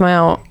supposed to come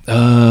out?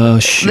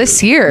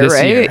 This year,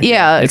 right? Year.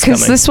 Yeah,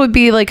 because this would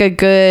be like a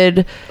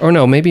good. Or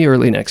no, maybe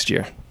early next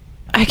year.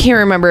 I can't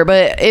remember,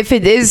 but if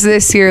it is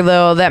this year,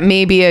 though, that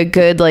may be a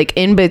good like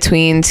in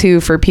between too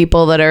for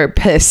people that are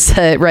pissed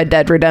that Red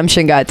Dead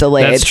Redemption got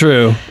delayed. That's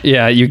true.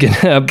 Yeah, you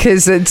can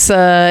because it's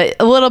a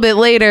little bit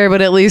later,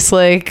 but at least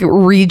like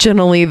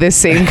regionally the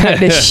same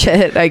kind of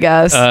shit, I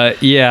guess.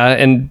 Yeah,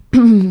 and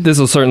this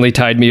will certainly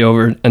tide me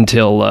over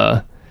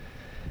until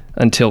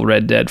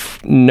Red Dead,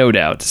 no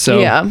doubt. So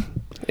yeah,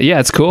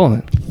 it's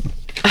cool.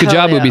 Good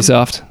job,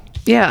 Ubisoft.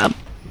 Yeah.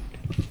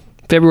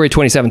 February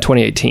 27,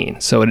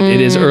 2018. So it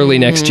is early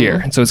next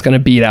year. So it's going to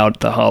beat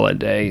out the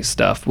holiday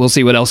stuff. We'll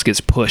see what else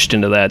gets pushed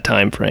into that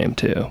time frame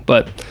too.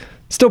 But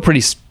still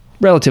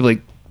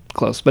relatively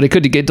close. But it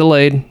could get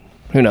delayed.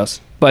 Who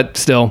knows? But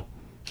still,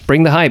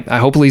 bring the hype.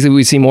 Hopefully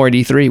we see more at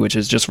E3, which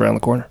is just around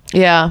the corner.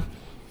 Yeah.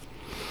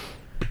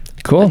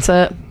 Cool. That's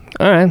it.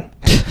 All right.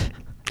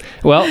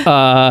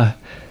 Well,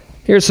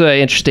 here's an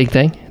interesting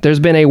thing. There's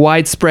been a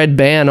widespread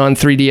ban on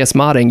 3DS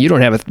modding. You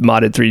don't have a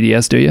modded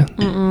 3DS, do you?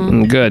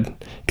 Good.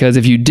 Because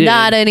if you did...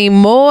 Not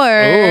anymore.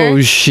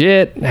 Oh,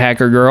 shit,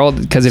 hacker girl.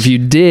 Because if you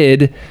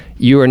did,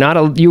 you were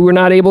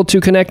not able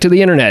to connect to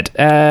the internet.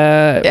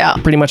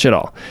 Pretty much at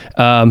all.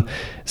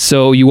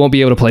 So you won't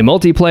be able to play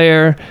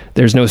multiplayer.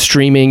 There's no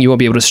streaming. You won't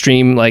be able to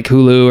stream like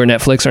Hulu or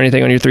Netflix or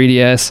anything on your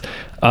 3DS.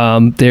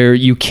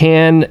 You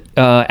can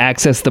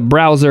access the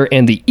browser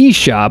and the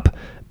eShop,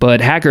 but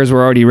hackers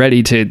were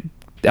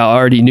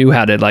already knew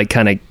how to like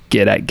kind of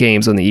get at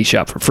games on the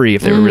eShop for free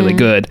if they were really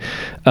good.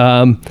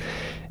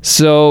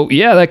 So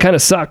yeah, that kind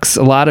of sucks.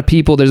 A lot of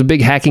people, there's a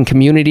big hacking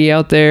community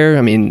out there.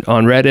 I mean,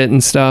 on Reddit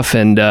and stuff,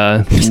 and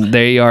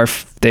they are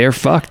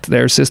fucked.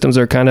 Their systems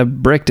are kind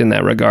of bricked in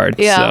that regard.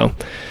 Yeah. So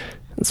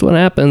that's what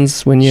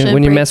happens when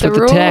you mess with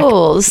the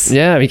rules. Tech.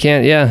 Yeah, you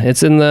can't. Yeah,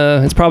 it's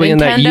probably Nintendo in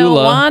that EULA. Don't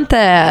want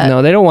that.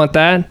 No, they don't want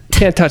that.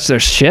 Can't touch their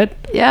shit.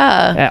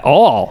 Yeah. At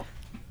all.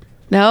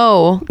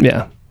 No.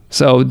 Yeah.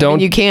 So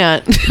you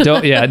can't.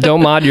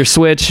 don't mod your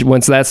Switch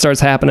once that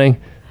starts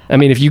happening. I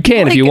mean, if you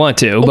can, if you want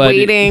to, but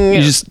you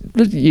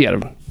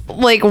gotta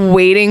like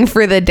waiting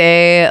for the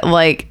day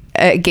like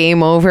at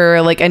Game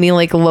Over, like any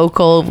like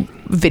local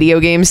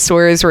video game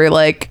stores where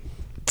like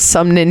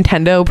some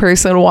Nintendo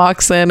person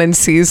walks in and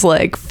sees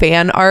like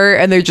fan art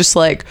and they're just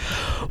like,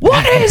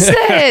 what is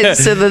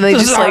this? And then they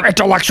this just is like our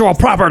intellectual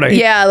property.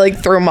 Yeah,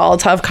 like throw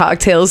Molotov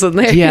cocktails in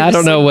there. Yeah, I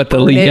don't know what the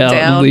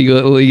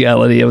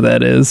legality of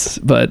that is,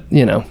 but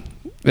who knows?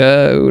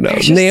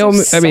 Nintendo,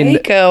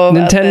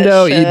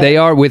 they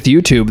are with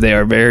YouTube. They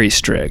are very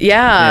strict.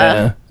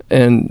 Yeah.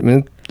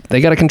 And they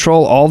got to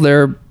control all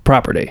their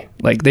property.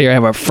 Like they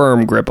have a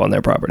firm grip on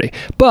their property.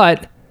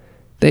 But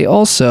they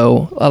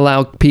also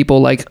allow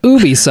people like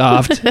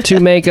Ubisoft to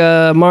make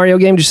a Mario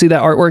game. Did you see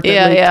that artwork?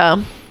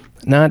 Yeah.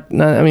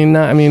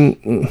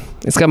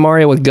 It's got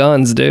Mario with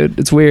guns, dude.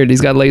 It's weird.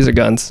 He's got laser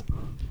guns.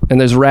 and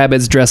there's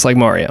rabbits dressed like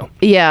Mario.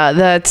 Yeah,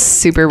 that's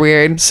super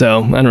weird.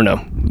 So I don't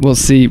know. We'll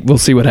see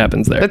what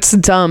happens there. That's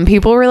dumb.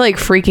 People were like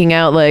freaking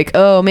out, like,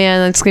 "Oh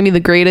man, that's gonna be the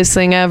greatest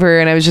thing ever,"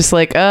 and I was just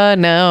like,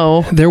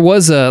 no." There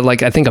was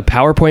I think a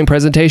PowerPoint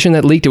presentation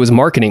that leaked. It was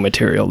marketing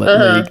material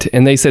that leaked,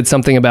 and they said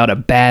something about a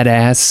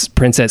badass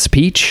Princess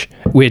Peach,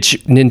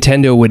 which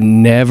Nintendo would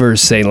never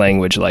say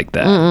language like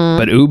that,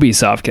 but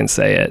Ubisoft can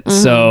say it.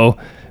 So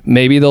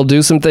maybe they'll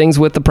do some things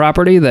with the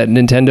property that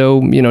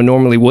Nintendo,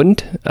 normally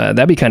wouldn't.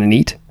 That'd be kind of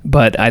neat.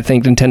 But I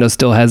think Nintendo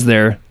still has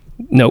their,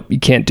 nope, you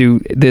can't do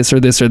this or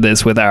this or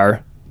this with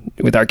our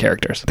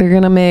characters. They're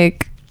gonna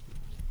make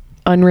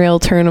Unreal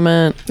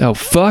Tournament. Oh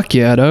fuck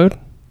yeah, dude!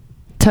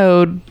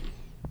 Toad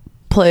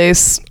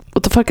Place.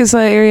 What the fuck is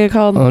that area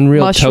called?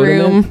 Unreal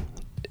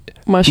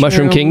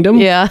Mushroom Kingdom.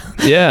 Yeah.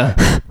 Yeah.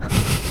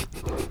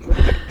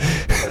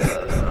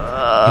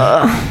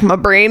 My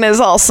brain is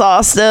all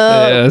sauced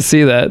up. Yeah,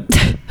 see that.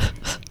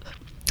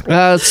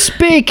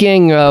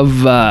 Speaking of,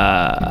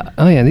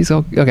 these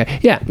all okay.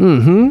 Yeah,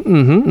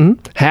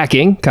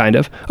 hacking, kind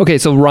of. Okay,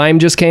 so Rime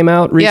just came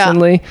out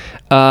recently.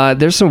 Yeah.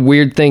 There's some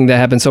weird thing that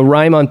happened. So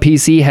Rime on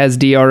PC has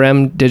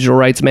DRM, digital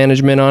rights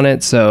management, on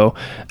it. So,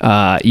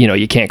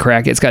 you can't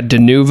crack it. It's got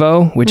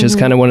Denuvo, which is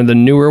kind of one of the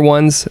newer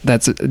ones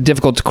that's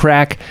difficult to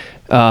crack.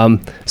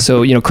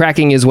 So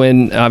cracking is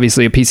when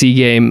obviously a PC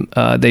game,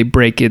 they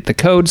break the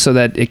code so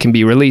that it can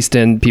be released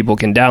and people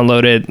can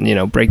download it,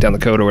 break down the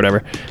code or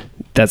whatever.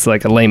 That's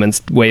like a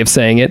layman's way of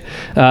saying it.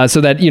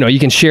 So that, you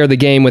can share the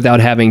game without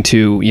having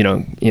to,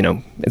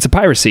 it's a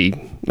piracy,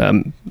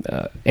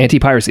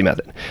 anti-piracy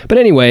method. But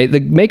anyway, the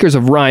makers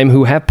of Rime,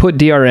 who have put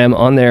DRM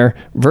on their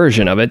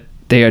version of it,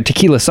 they are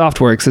Tequila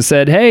Softworks, has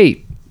said,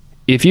 hey,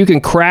 if you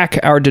can crack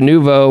our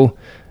Denuvo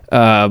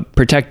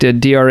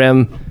protected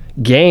DRM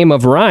game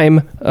of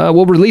Rime,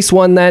 we'll release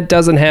one that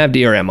doesn't have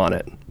DRM on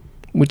it.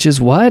 Which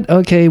is what?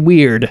 Okay,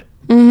 weird.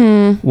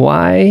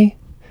 Why?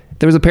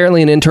 There was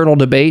apparently an internal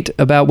debate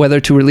about whether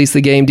to release the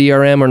game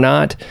DRM or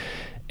not,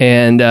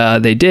 and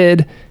they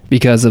did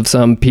because of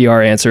some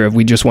PR answer of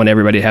we just want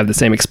everybody to have the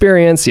same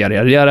experience, yada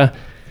yada yada.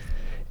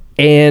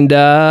 And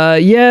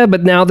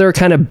but now they're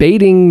kind of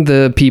baiting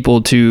the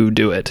people to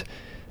do it.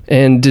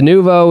 And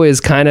Denuvo is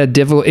kind of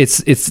difficult.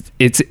 It's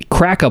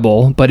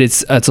crackable, but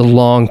it's a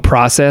long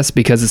process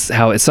because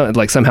it's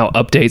like somehow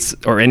updates,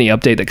 or any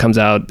update that comes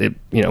out,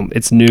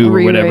 it's new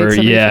or whatever.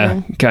 Everything.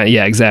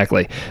 Yeah,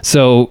 exactly.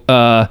 So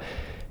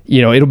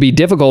it'll be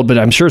difficult, but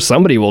I'm sure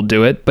somebody will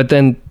do it. But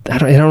then I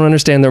don't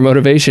understand their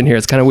motivation here.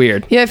 It's kind of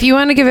weird. Yeah, if you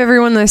want to give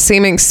everyone the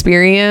same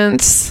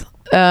experience,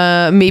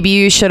 maybe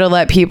you should have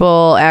let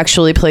people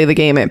actually play the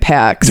game at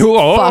PAX.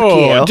 Fuck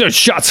you. Just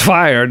shots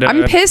fired.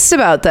 I'm pissed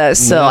about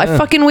this. So I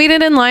fucking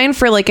waited in line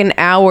for like an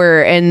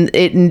hour, and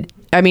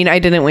I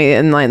didn't wait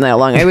in line that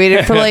long. I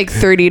waited for like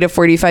 30 to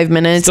 45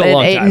 minutes, and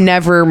it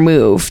never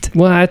moved.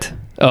 What?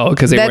 Oh,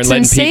 because they weren't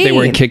letting people. They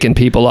weren't kicking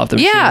people off the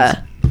machines.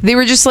 Yeah. They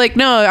were just like,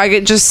 no, I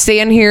could just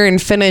stand here and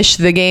finish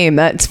the game.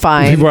 That's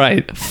fine.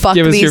 Right. Fuck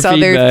these other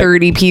feedback.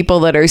 30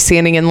 people that are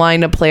standing in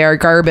line to play our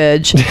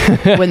garbage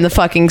when the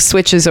fucking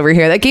Switch is over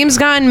here. That game's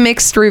gotten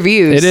mixed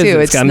reviews, too.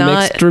 It's got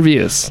mixed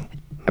reviews.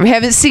 I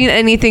haven't seen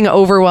anything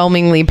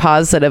overwhelmingly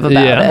positive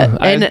about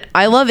it. And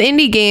I love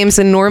indie games,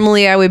 and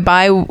normally I would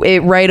buy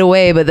it right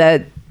away, but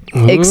that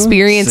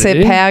experience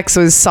at PAX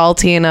was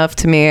salty enough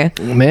to me.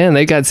 Man,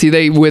 they got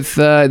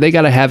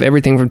to have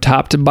everything from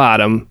top to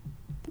bottom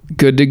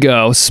good to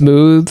go,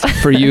 smooth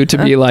for you to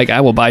be like, I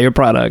will buy your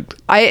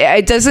product.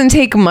 It doesn't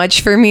take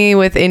much for me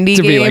with indie games.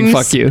 To be like,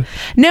 fuck you.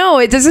 No,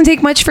 it doesn't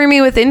take much for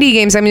me with indie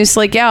games. I'm just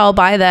like, yeah, I'll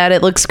buy that.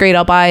 It looks great.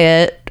 I'll buy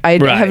it. I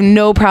have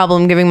no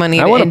problem giving money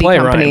to indie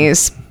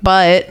companies.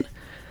 But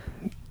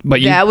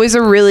that was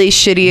a really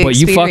shitty experience. But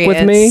you fuck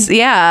with me?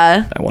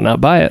 Yeah. I will not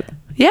buy it.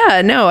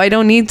 Yeah, no, I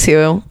don't need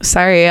to.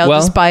 Sorry, I'll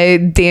just buy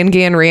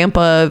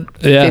Danganronpa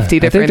 50 different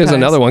times. I think there's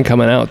another one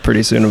coming out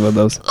pretty soon of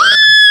those.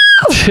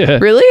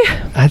 Really?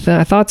 I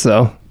thought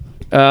so.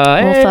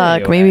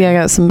 Fuck. Maybe I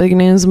got some big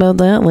news about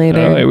that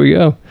later. Oh, here we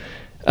go.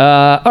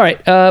 All right.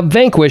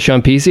 Vanquish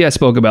on PC. I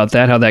spoke about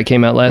that, how that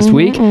came out last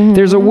week.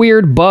 There's a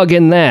weird bug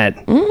in that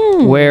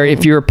where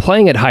if you're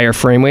playing at higher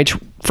frame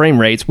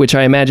rates, which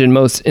I imagine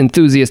most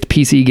enthusiast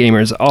PC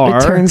gamers are.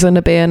 It turns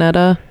into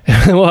Bayonetta.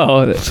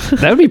 Well,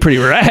 that would be pretty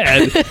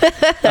rad.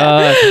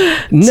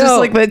 It's just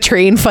like the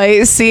train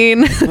fight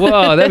scene.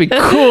 Whoa, that'd be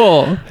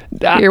cool.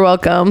 You're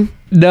welcome.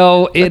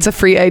 No, it's a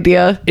free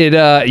idea.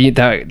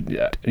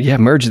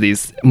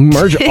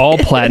 Merge all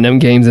Platinum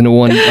games into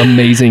one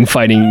amazing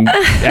fighting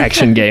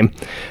action game.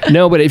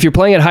 No, but if you're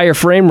playing at higher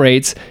frame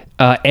rates,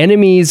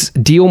 enemies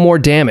deal more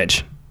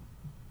damage.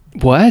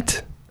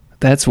 What?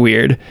 That's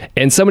weird.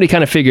 And somebody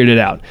kind of figured it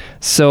out.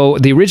 So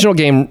the original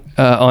game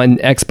on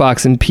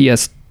Xbox and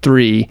PS3,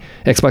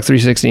 Xbox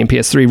 360 and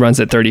PS3 runs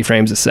at 30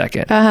 frames a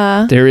second.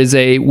 There is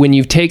when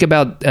you take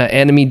about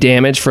enemy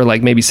damage for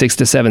like maybe 6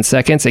 to 7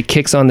 seconds, it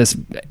kicks on this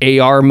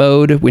AR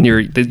mode when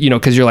you're,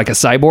 because you're like a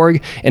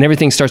cyborg, and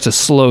everything starts to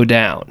slow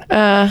down.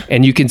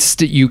 And you can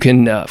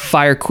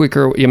fire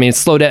quicker. I mean, it's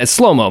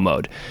slow-mo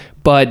mode,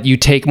 but you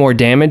take more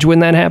damage when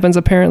that happens,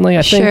 apparently,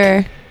 I think.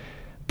 Sure.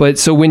 But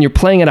so when you're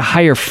playing at a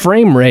higher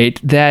frame rate,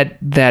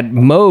 that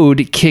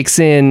mode kicks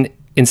in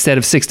instead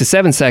of 6 to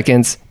 7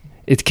 seconds.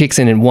 It kicks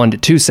in 1 to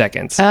 2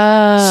 seconds.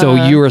 So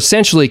you're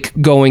essentially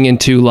going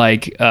into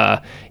like,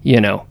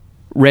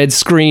 red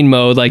screen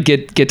mode, like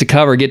get to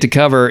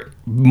cover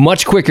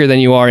much quicker than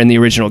you are in the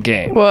original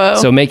game. Whoa.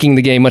 So making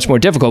the game much more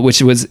difficult,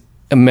 which was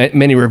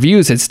many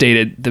reviews had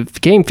stated the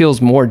game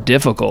feels more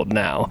difficult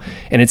now.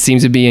 And it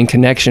seems to be in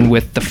connection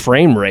with the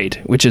frame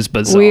rate, which is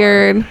bizarre.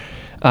 Weird.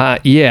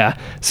 Yeah.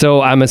 So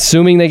I'm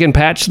assuming they can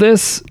patch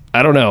this.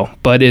 I don't know,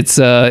 but that's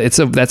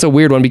a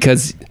weird one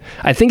because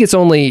I think it's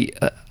only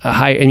a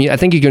high, and I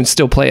think you can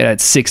still play it at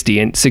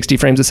 60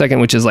 frames a second,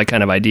 which is like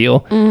kind of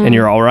ideal, and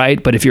you're all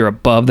right. But if you're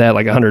above that,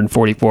 like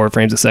 144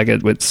 frames a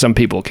second, which some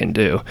people can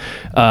do,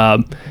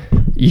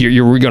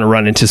 you're going to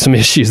run into some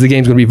issues. The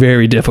game's going to be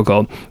very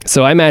difficult.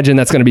 So I imagine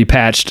that's going to be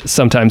patched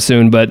sometime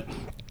soon, but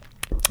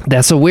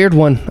that's a weird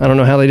one. I don't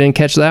know how they didn't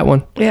catch that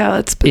one. Yeah,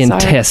 that's bizarre. In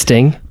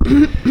testing.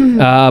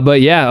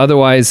 But yeah,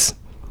 otherwise,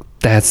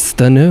 that's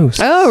the news.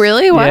 Oh,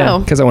 really? Wow.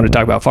 Because I want to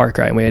talk about Far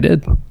Cry, and we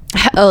did.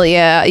 Hell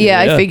yeah.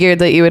 I figured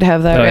that you would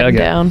have that written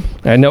down.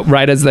 I know,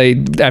 right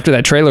after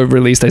that trailer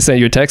released, I sent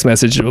you a text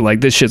message like,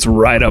 this shit's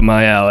right up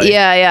my alley.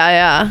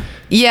 Yeah,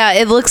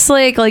 it looks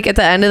like at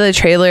the end of the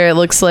trailer, it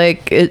looks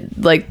like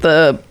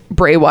the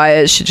Bray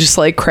Wyatt should just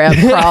like crab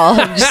crawl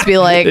and just be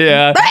like,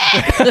 yeah.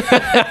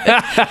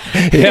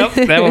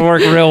 Yep, that would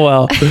work real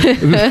well.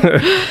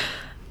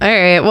 All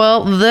right,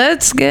 well,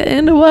 let's get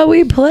into what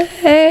we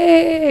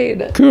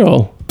played.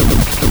 Cool.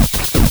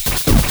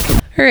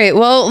 All right,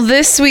 well,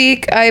 this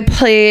week I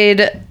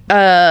played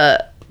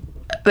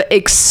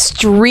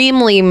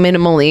extremely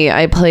minimally.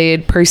 I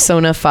played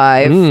Persona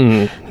 5.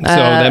 So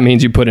that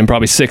means you put in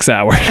probably 6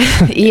 hours.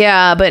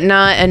 Yeah, but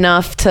not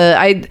enough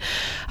to...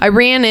 I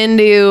ran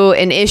into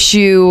an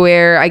issue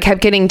where I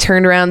kept getting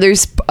turned around.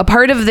 There's a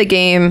part of the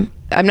game...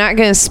 I'm not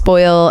going to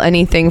spoil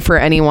anything for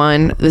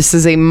anyone. This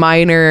is a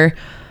minor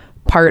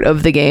part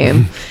of the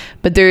game.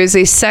 But there's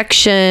a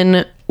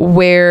section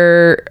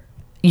where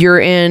you're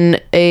in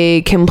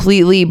a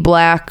completely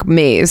black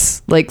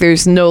maze. Like,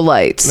 there's no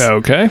lights.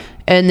 Okay.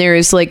 And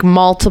there's like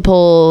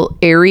multiple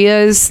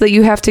areas that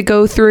you have to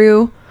go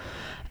through.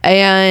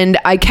 And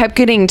I kept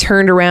getting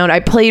turned around.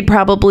 I played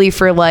probably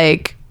for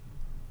like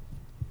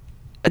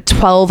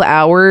 12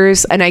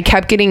 hours and I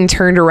kept getting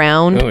turned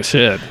around. Oh,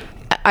 shit.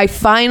 I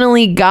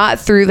finally got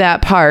through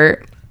that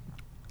part.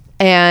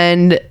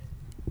 And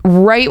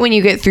right when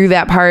you get through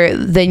that part,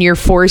 then you're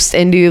forced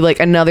into like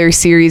another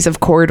series of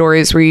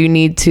corridors where you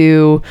need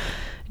to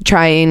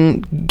try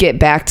and get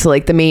back to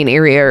like the main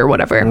area or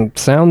whatever.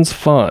 Sounds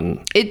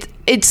fun.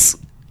 It's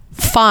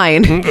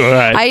fine.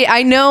 Right.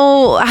 I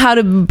know how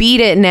to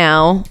beat it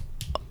now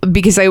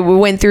because I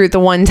went through it the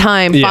one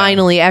time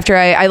finally after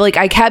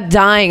I kept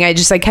dying. I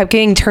kept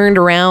getting turned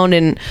around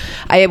and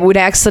I would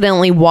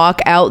accidentally walk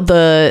out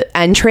the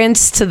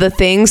entrance to the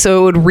thing,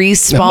 so it would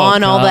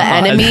respawn all the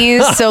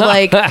enemies. So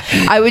like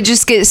I would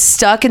just get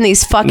stuck in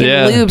these fucking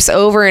loops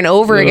over and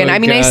over again. I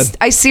mean,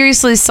 I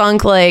seriously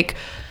sunk like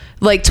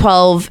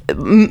 12,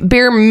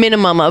 bare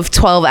minimum of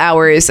 12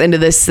 hours into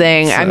this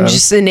thing. So, I'm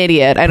just an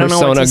idiot. I don't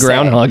know what to say.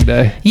 Groundhog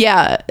Day.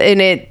 Yeah,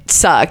 and it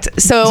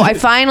sucked. So I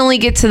finally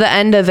get to the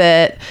end of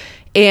it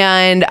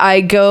and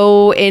I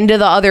go into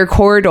the other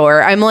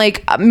corridor. I'm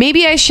like,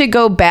 maybe I should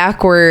go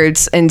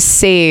backwards and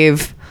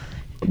save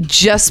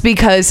just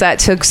because that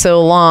took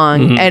so long.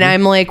 Mm-hmm. And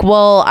I'm like,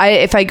 well,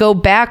 if I go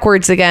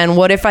backwards again,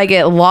 what if I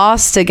get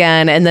lost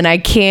again and then I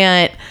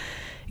can't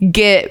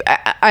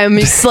I'm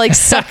just like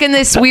stuck in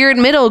this weird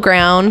middle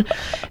ground.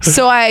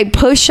 So I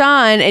push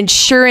on and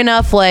sure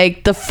enough,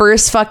 like the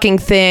first fucking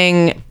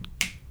thing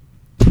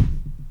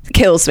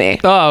kills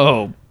me.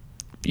 Oh,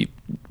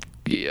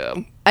 yeah.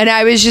 And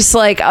I was just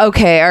like,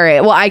 okay, all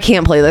right, well, I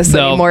can't play this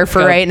anymore for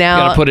right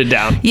now. Gotta put it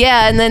down.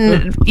 Yeah. And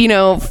then,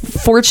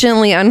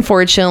 fortunately,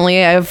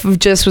 unfortunately, I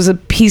just was a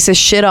piece of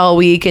shit all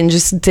week and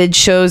just did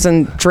shows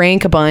and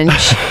drank a bunch.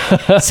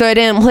 So I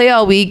didn't play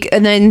all week.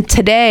 And then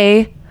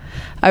today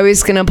I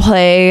was going to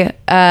play,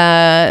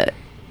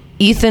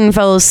 Ethan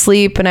fell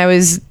asleep and I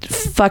was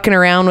fucking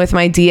around with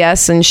my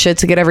DS and shit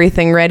to get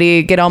everything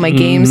ready, get all my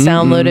games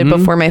downloaded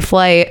before my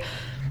flight.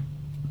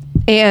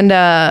 And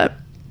I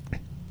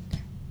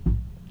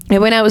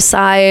went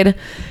outside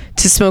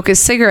to smoke a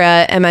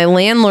cigarette and my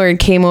landlord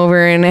came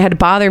over and had to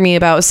bother me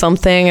about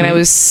something and I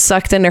was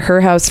sucked into her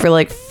house for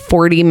like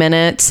 40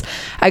 minutes.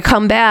 I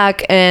come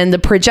back and the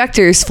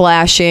projector's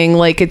flashing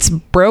like it's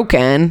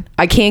broken.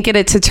 I can't get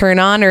it to turn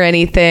on or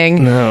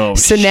anything. No,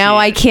 so now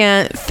I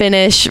can't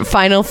finish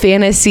Final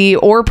Fantasy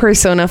or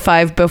Persona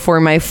 5 before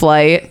my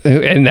flight.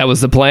 And that was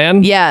the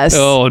plan? Yes.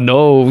 Oh,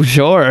 no,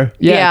 sure.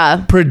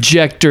 Yeah.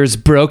 Projector's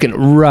broken.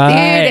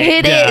 Right. Dude,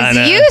 it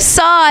is. You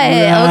saw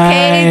it,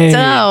 okay?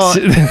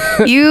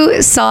 Don't.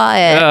 You saw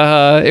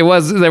it. There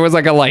was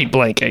like a light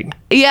blinking.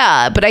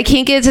 Yeah, but I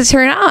can't get it to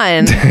turn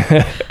on.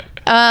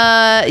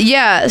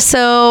 Yeah,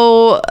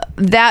 so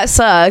that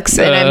sucks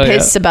and I'm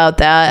pissed about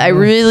that. I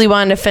really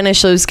wanted to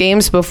finish those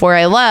games before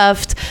I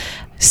left.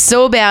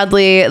 so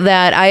badly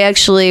that I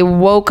actually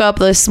woke up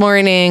this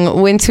morning,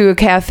 went to a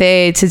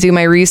cafe to do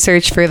my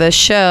research for the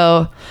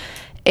show,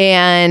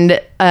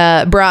 and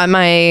brought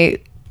my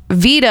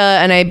Vita,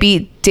 and I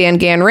beat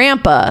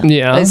Danganronpa,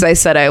 as I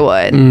said I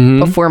would,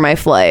 before my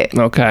flight.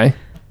 Okay.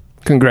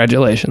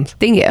 Congratulations.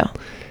 Thank you.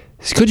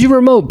 Could you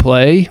remote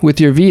play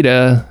with your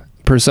Vita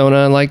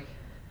Persona? Like,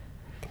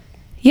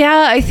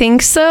 yeah, I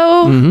think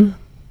so.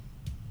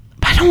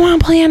 But I don't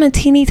want to play on a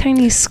teeny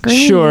tiny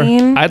screen. Sure.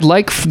 I'd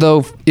like,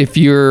 though, if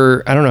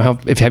you're, I don't know,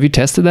 have you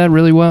tested that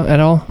really well at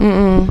all?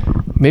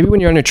 Maybe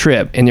when you're on a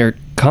trip and your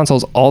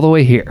console's all the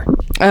way here.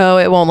 Oh,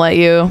 it won't let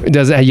you.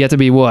 Does it have to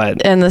be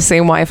what? In the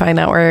same Wi-Fi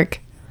network.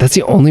 That's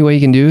the only way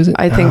you can do it?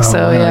 I think so,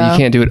 wow. yeah. You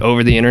can't do it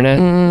over the internet?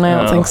 I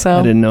don't think so.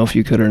 I didn't know if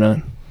you could or not.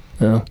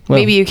 Oh, well.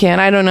 Maybe you can.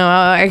 I don't know.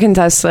 I can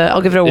test it.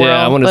 I'll give it a whirl.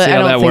 Yeah, I want to see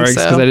how that works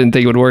because so. I didn't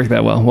think it would work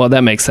that well. Well,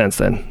 that makes sense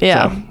then.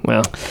 Yeah. So,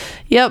 well.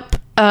 Yep.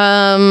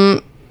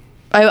 I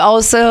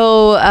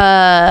also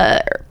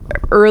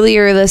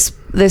earlier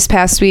this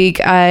past week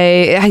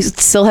I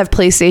still have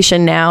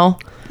PlayStation Now.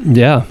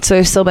 Yeah. So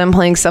I've still been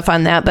playing stuff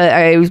on that, but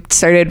I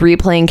started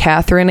replaying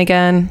Catherine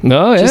again.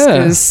 Oh, yeah. Just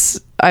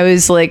because I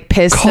was like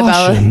pissed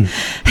Caution.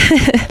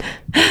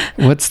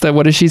 about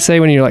what does she say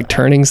when you're like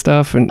turning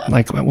stuff and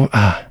like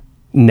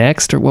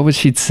next, or what would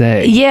she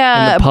say?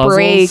 Yeah,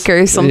 break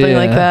or something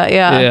like that.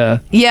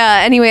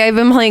 Yeah. Anyway, I've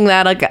been playing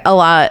that a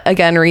lot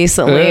again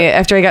recently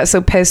after I got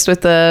so pissed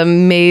with the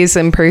Maze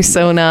and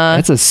Persona.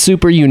 That's a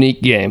super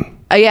unique game.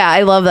 Yeah,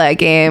 I love that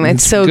game.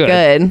 It's so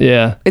good.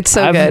 Yeah, it's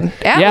so good.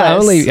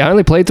 Atlas. Yeah, I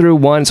only played through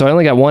one, so I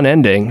only got one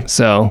ending.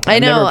 So I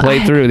never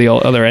played through the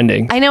other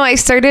ending. I know. I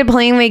started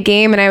playing the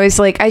game and I was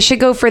like, I should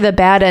go for the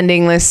bad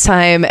ending this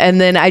time, and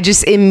then I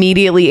just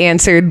immediately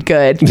answered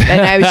good, and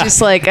I was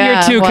just like,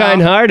 you're too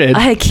kind-hearted.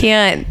 I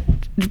can't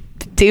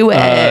do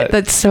it.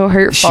 That's so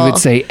hurtful. She would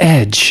say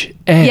edge.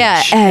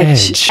 Yeah,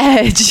 edge.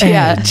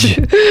 Yeah.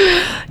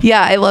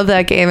 Yeah, I love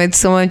that game. It's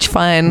so much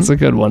fun. It's a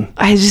good one.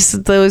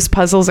 Those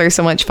puzzles are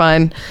so much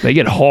fun. They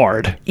get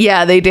hard.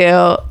 Yeah, they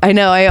do. I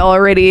know.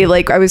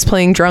 I was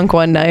playing drunk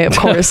one night, of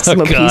course, because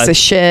I'm a piece of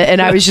shit.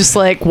 And I was just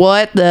like,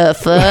 what the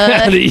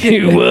fuck?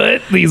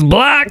 What? These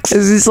blocks?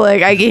 It's just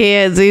like, I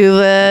can't do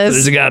this.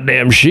 There's a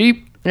goddamn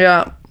sheep.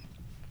 Yeah.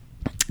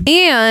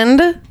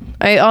 And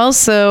I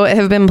also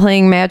have been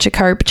playing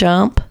Magikarp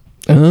Jump.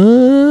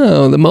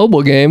 Oh, the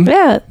mobile game.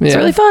 Yeah, it's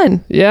really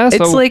fun. Yeah, so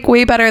it's like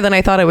way better than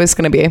I thought it was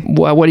going to be.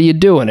 What are you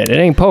doing? It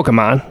ain't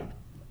Pokemon.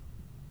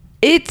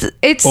 It's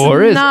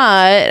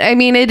not. I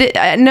mean,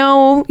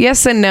 no,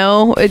 yes and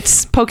no.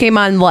 It's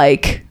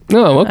Pokemon-like.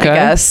 Oh, okay. I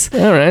guess.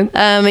 All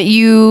right.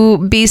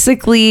 You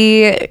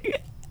basically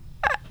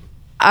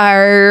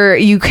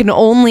you can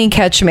only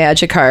catch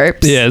Magikarps.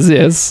 Yes.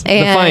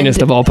 The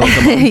finest of all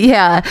Pokemon.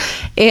 Yeah.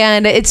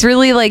 And it's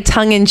really like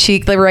tongue in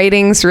cheek. The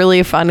writing's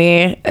really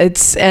funny.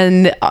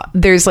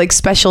 There's like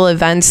special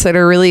events that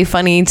are really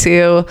funny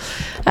too.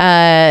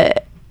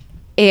 And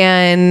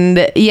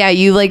yeah,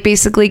 you like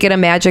basically get a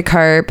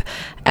Magikarp,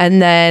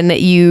 and then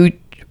you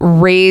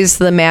raise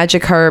the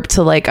Magikarp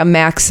to like a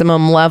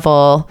maximum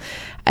level,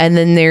 and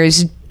then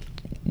there's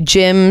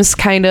gyms,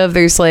 kind of,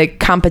 there's like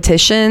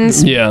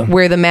competitions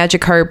where the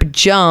Magikarp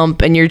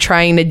jump, and you're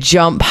trying to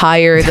jump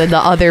higher than the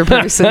other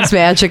person's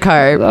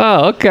Magikarp.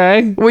 Oh,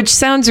 okay. Which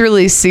sounds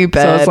really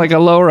stupid. So it's like a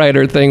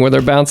lowrider thing where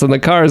they're bouncing the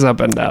cars up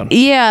and down.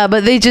 Yeah,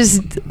 but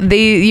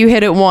you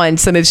hit it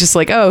once and it's just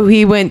like, oh,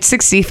 he went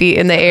 60 feet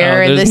in the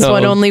air and this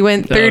one only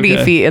went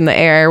 30 feet in the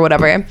air,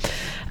 whatever.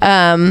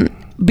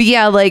 But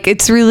yeah, like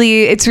it's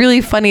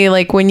really funny,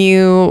 like when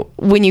you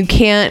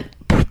can't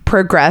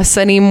progress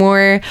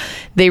anymore,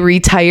 they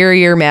retire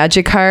your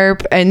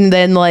Magikarp, and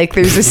then like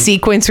there's a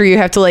sequence where you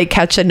have to like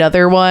catch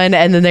another one,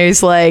 and then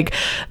there's like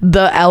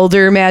the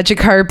elder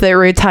Magikarp that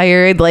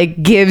retired like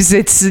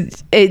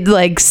it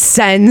like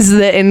sends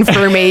the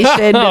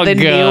information to the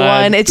new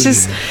one.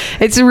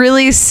 It's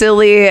really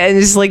silly and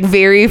just like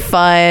very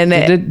fun.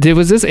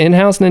 Was this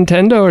in-house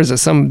Nintendo, or is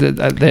it did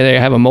they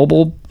have a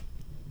mobile?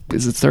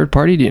 Is it third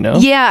party? Do you know?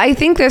 Yeah, I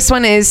think this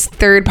one is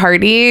third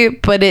party,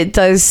 but it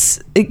does,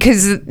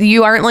 because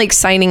you aren't like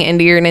signing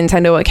into your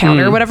Nintendo account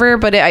or whatever,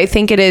 but I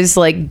think it is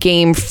like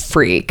Game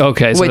Freak.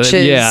 Okay, so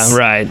yeah,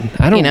 right.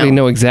 I don't really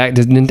know exact.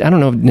 I don't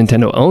know if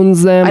Nintendo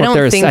owns them.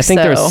 I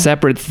think they're a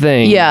separate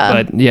thing.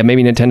 Yeah, but yeah,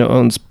 maybe Nintendo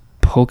owns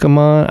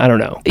Pokemon. I don't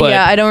know. But,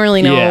 yeah, I don't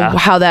really know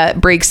how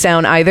that breaks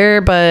down either,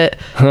 but.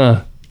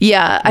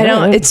 Yeah, I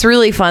don't. It's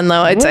really fun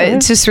though.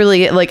 It's just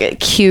really like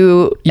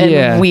cute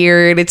and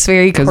weird. It's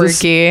very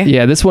quirky.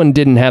 This one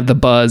didn't have the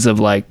buzz of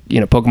like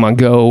Pokemon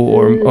Go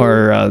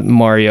or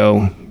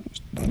Mario,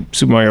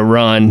 Super Mario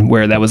Run,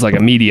 where that was like a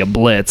media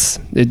blitz.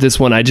 This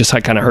one I just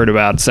kind of heard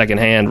about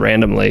secondhand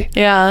randomly.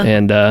 Yeah,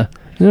 and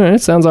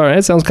it sounds all right.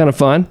 It sounds kind of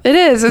fun. It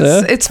is.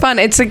 It's fun.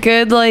 It's a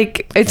good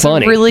it's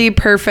funny. A really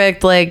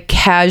perfect like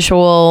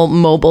casual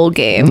mobile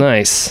game.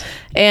 Nice.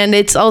 And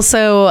it's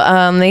also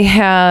they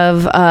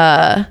have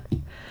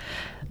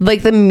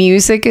like the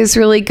music is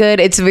really good.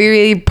 It's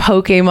very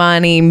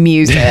Pokemon-y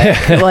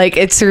music. Like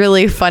it's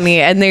really funny.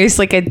 And there's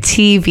like a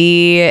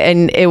TV,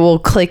 and it will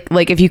click,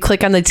 like if you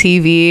click on the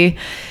TV,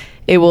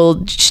 it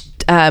will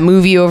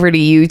move you over to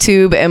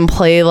YouTube and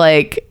play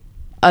like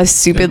a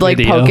stupid like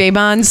video.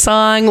 Pokemon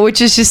song,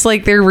 which is just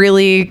like they're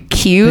really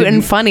cute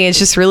and funny. It's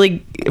just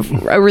really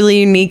a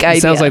really unique idea.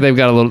 It sounds like they've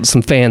got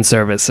some fan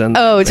service and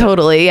oh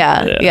totally,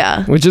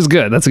 yeah. which is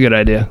good. That's a good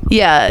idea.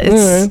 Yeah, it's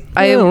All right.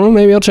 I I don't know,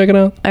 maybe I'll check it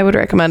out. I would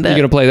recommend You're it.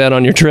 gonna play that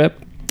on your trip?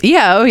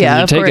 Yeah, oh yeah,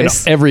 You're of taking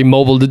course. every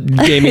mobile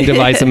gaming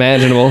device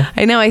imaginable.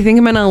 I know. I think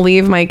I'm gonna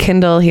leave my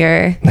Kindle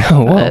here.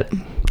 Oh, well, But,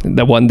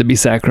 the one to be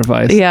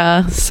sacrificed.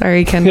 yeah,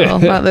 sorry, Kindle,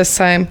 not this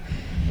time.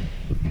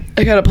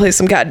 I gotta play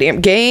some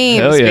goddamn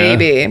games, Hell yeah.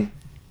 baby.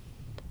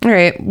 All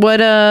right,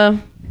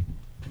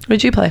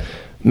 what'd you play?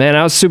 Man,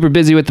 I was super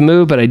busy with the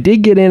move, but I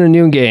did get in a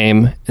new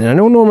game, and I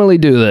don't normally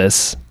do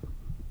this.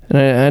 And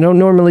I don't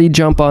normally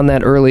jump on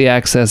that early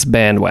access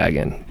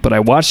bandwagon, but I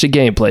watched a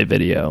gameplay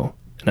video,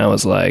 and I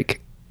was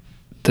like,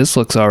 this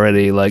looks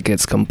already like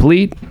it's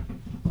complete.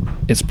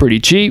 It's pretty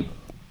cheap.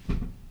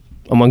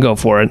 I'm gonna go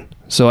for it.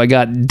 So I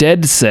got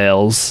Dead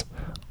Cells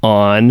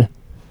on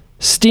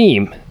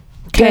Steam.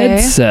 Okay. Dead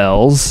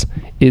Cells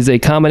is a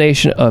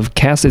combination of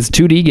it's a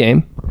 2D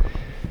game,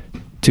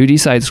 2D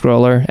side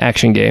scroller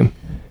action game,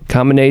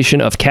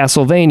 combination of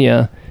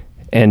Castlevania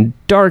and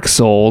Dark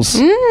Souls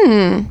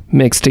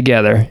mixed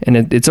together,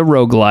 and it's a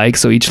roguelike,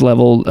 so each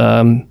level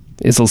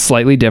is a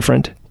slightly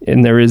different,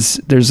 and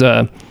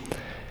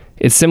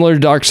it's similar to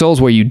Dark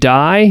Souls where you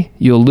die,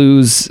 you'll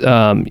lose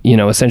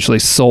essentially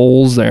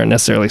souls. They aren't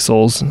necessarily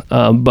souls,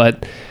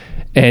 but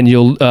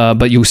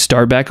you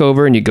start back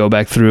over and you go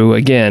back through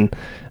again.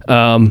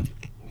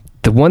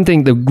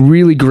 The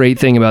really great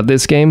thing about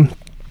this game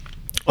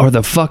are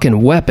the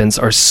fucking weapons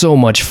are so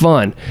much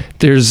fun.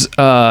 There's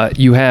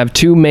you have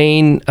two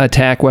main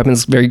attack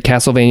weapons, very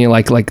Castlevania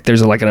like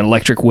there's like an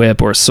electric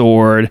whip or a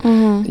sword.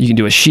 You can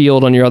do a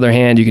shield on your other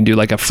hand. You can do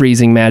like a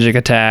freezing magic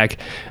attack.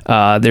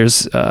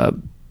 There's a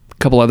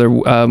couple other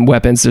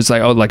weapons. There's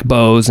like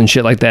bows and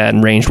shit like that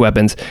and ranged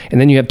weapons.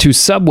 And then you have two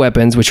sub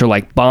weapons which are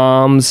like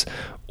bombs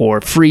or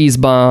freeze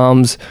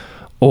bombs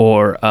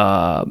or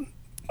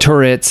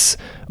turrets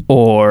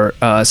or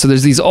so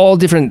there's these all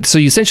different, so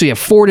you essentially have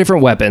 4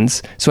 different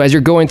weapons. So as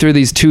you're going through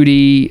these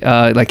 2D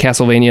like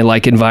Castlevania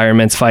like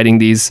environments fighting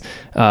these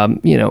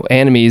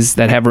enemies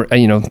that have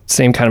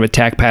same kind of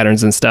attack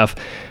patterns and stuff,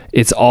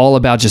 it's all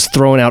about just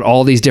throwing out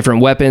all these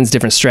different weapons,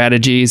 different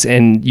strategies,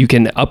 and you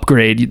can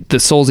upgrade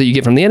the souls that you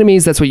get from the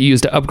enemies. That's what you use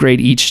to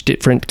upgrade each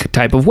different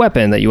type of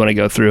weapon that you want to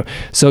go through.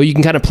 So you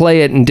can kind of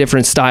play it in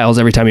different styles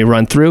every time you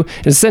run through.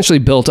 It's essentially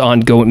built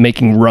on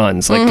making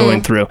runs, like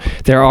going through.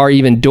 There are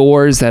even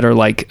doors that are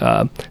like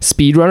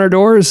speedrunner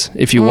doors.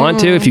 If you want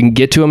to, if you can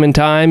get to them in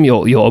time,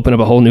 you'll open up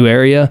a whole new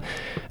area.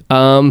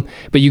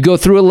 But you go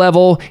through a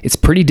level, it's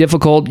pretty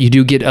difficult. You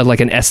do get like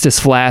an Estus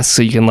flask,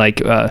 so you can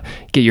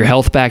get your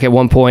health back at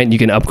one point. You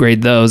can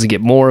upgrade those and get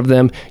more of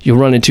them. You'll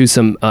run into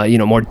some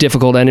more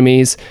difficult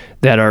enemies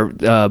that are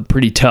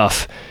pretty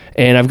tough.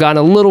 And I've gotten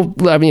a little,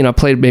 I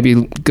played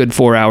maybe good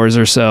 4 hours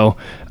or so.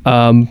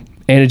 And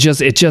it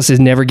just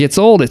never gets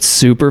old. It's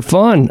super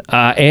fun.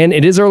 And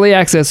it is early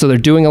access, so they're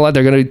doing a lot.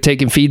 They're going to be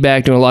taking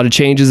feedback, doing a lot of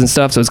changes and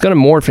stuff. So it's going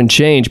to morph and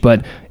change,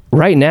 but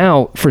right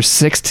now, for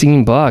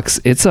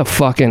 $16, it's a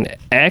fucking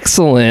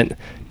excellent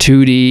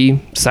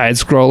 2D side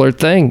scroller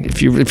thing.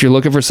 If you're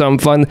looking for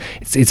something fun,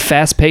 it's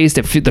fast paced.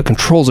 The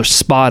controls are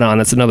spot on.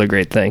 That's another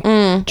great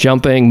thing.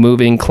 Jumping,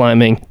 moving,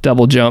 climbing,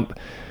 double jump,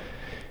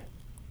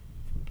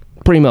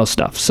 primo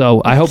stuff.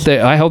 So I hope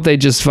they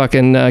just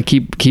fucking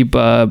keep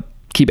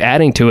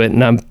adding to it.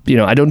 And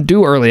I don't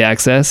do early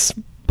access,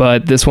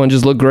 but this one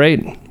just looked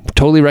great.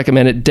 Totally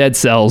recommend it. Dead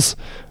Cells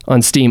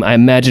on Steam. I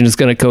imagine it's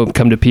going to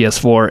come to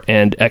PS4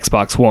 and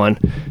Xbox One.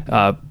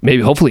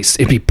 Maybe, hopefully,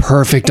 it'd be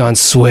perfect on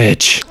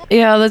Switch.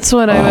 Yeah, that's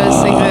what I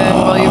was thinking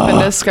while you've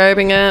been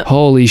describing it.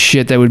 Holy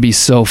shit, that would be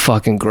so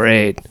fucking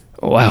great.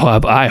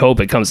 Wow, I hope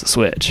it comes to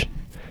Switch.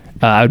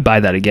 I would buy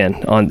that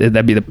again.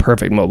 That'd be the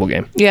perfect mobile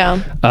game. Yeah.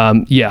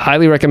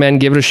 Highly recommend.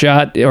 Give it a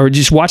shot, or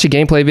just watch a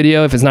gameplay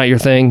video. If it's not your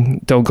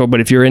thing, don't go.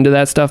 But if you're into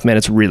that stuff, man,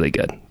 it's really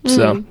good.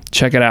 So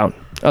check it out.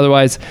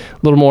 Otherwise, a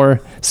little more.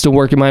 Still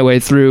working my way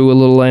through a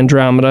little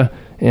Andromeda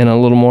and a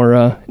little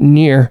more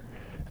Nier.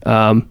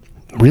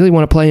 Really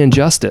want to play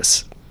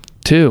Injustice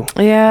too.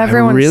 Yeah,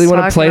 everyone's I really want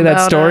to talking play that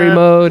about story it.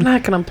 mode. I'm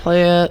not gonna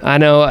play it. I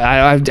know.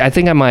 I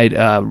think I might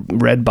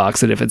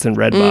Redbox it if it's in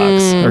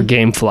Redbox or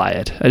GameFly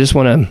it. I just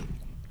want to.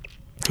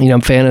 I'm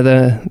a fan of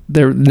the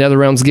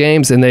NetherRealms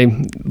games, and they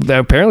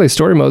apparently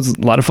story mode's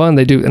a lot of fun.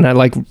 They do, and I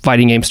like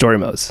fighting game story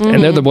modes,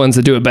 and they're the ones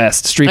that do it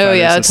best. Street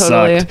Fighters have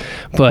sucked,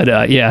 but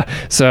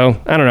So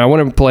I don't know. I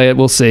want to play it.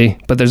 We'll see.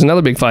 But there's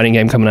another big fighting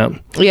game coming out.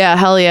 Yeah,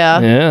 hell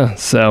yeah. Yeah.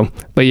 So,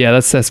 but yeah,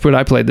 that's what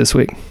I played this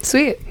week.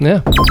 Sweet.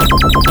 Yeah.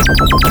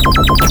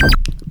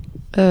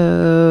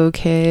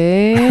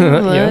 Okay,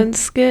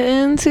 let's get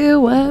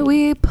into what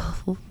we.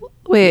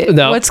 Wait,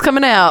 No. what's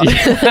coming out?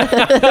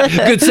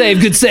 Good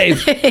save.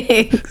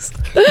 Thanks.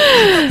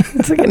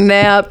 It's like a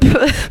nap.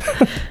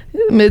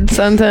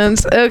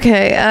 Mid-sentence.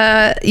 Okay.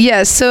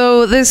 Yeah,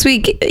 so this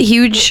week,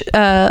 huge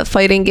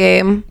fighting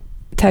game.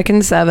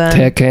 Tekken 7.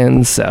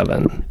 Tekken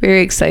 7.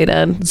 Very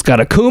excited. It's got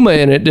Akuma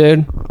in it,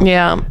 dude.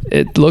 Yeah.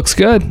 It looks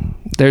good.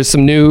 There's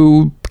some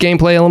new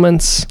gameplay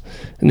elements,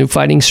 new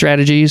fighting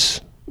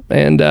strategies,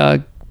 and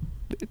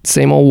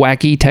same old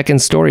wacky Tekken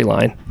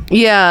storyline.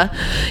 Yeah.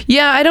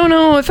 Yeah, I don't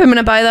know if I'm going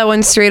to buy that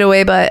one straight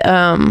away, but,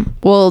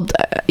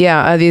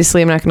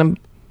 obviously I'm not going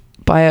to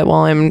buy it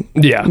while I'm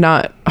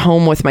not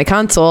home with my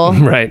console.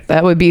 Right.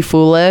 That would be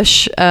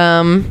foolish.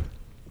 I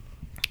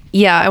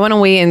want to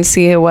wait and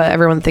see what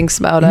everyone thinks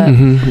about it.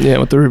 Mm-hmm. Yeah,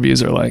 what the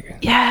reviews are like.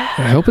 Yeah.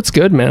 I hope it's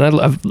good, man.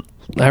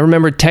 I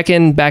remember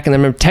Tekken back in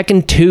the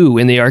Tekken 2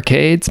 in the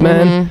arcades,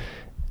 man.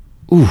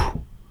 Mm-hmm.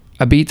 Ooh.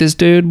 I beat this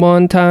dude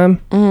one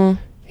time.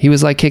 Mm-hmm. He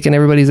was like kicking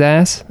everybody's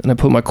ass, and I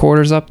put my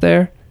quarters up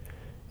there,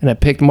 and I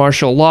picked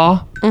martial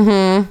law,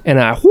 and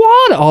I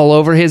whawed all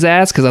over his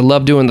ass because I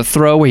love doing the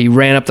throw where he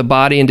ran up the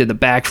body and did the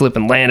backflip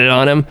and landed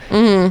on him.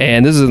 Mm-hmm.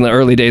 And this is in the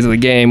early days of the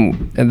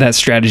game, and that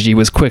strategy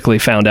was quickly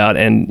found out,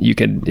 and you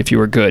could, if you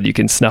were good, you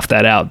can snuff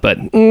that out. But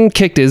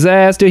kicked his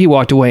ass, dude. He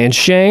walked away in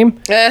shame,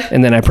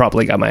 and then I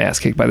probably got my ass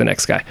kicked by the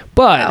next guy.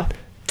 But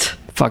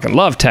fucking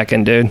love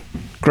Tekken, dude.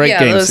 Great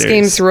game those series.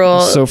 Games rule.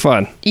 So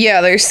fun.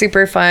 Yeah, they're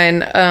super fun.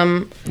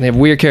 They have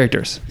weird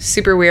characters.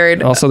 Super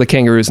weird. Also, the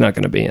kangaroo's not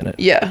going to be in it.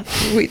 Yeah,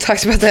 we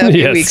talked about that a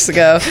few weeks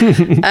ago.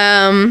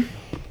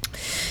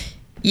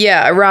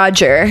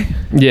 Roger.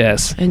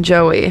 Yes. And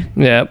Joey.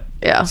 Yep.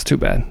 Yeah. It's too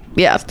bad.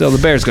 Yeah. Still,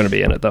 the bear's going to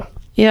be in it, though.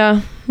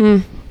 Yeah.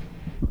 And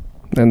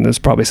there's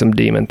probably some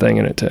demon thing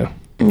in it, too.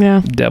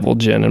 Yeah. Devil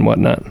Jin and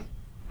whatnot.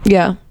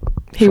 Yeah.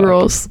 He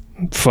rules.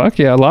 Fuck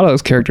yeah. A lot of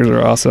those characters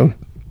are awesome.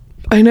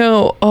 I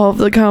know all of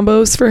the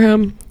combos for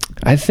him.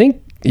 I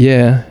think,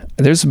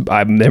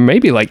 there may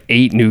be like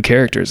 8 new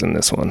characters in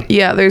this one.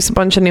 Yeah, there's a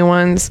bunch of new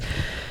ones,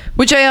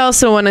 which I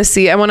also want to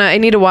see. I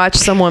need to watch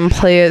someone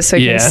play it so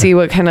I can see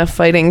what kind of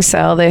fighting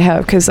style they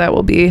have, because that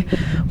will be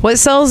what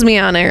sells me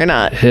on it or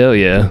not. Hell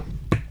yeah.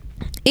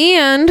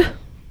 And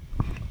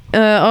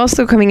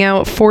also coming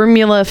out,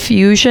 Formula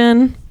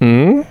Fusion.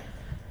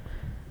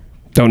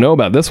 Don't know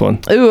about this one.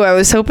 Ooh, I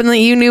was hoping that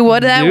you knew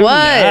what that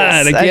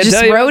was. I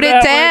just wrote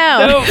it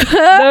down.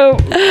 No.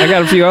 I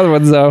got a few other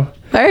ones, though.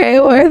 All right,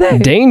 what are they?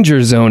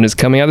 Danger Zone is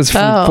coming out. This is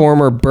from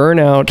former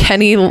Burnout.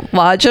 Kenny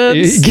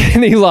Loggins.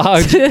 Kenny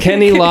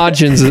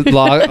Loggins.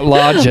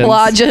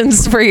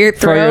 Loggins for your throat.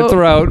 For your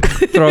throat.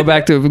 Throw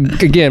back to,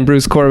 again,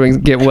 Bruce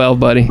Corbin. Get well,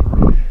 buddy.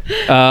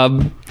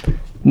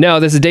 No,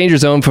 this is Danger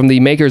Zone from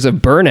the makers of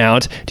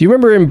Burnout. Do you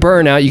remember in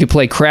Burnout you could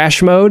play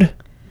Crash Mode?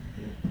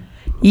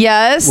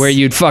 Yes. Where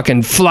you'd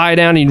fucking fly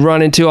down, you'd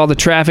run into all the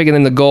traffic, and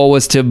then the goal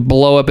was to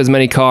blow up as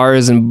many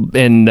cars and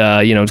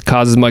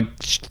cause as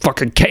much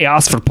fucking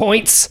chaos for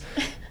points.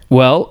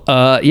 Well,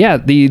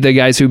 the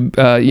guys who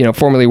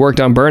formerly worked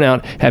on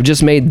Burnout have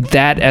just made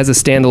that as a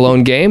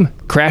standalone game,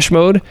 Crash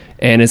Mode,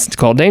 and it's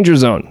called Danger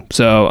Zone.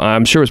 So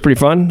I'm sure it's pretty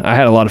fun. I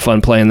had a lot of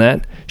fun playing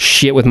that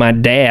shit with my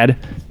dad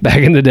back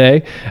in the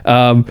day.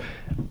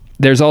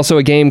 There's also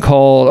a game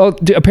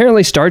called,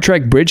 apparently Star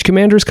Trek Bridge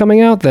Commander is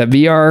coming out, that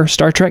VR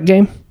Star Trek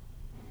game.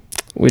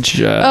 Which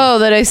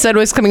that I said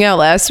was coming out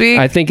last week.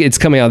 I think it's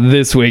coming out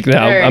this week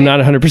now. Right. I'm not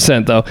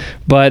 100% though,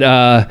 but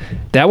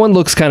that one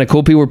looks kind of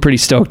cool. People were pretty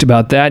stoked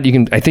about that.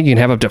 I think you can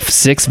have up to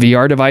 6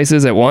 VR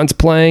devices at once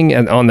playing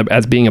and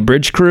as being a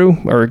bridge crew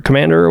or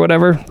commander or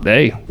whatever.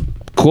 Hey,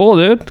 cool,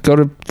 dude. Go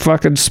to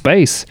fucking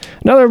space.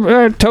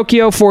 Another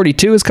Tokyo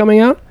 42 is coming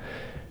out.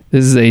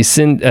 This is a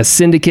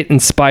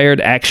Syndicate-inspired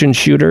action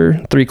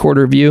shooter,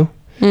 3/4 view.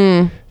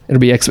 It'll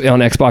be on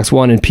Xbox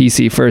One and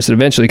PC first, and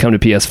eventually come to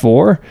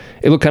PS4.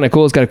 It looked kind of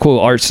cool. It's got a cool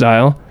art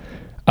style.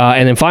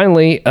 And then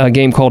finally, a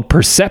game called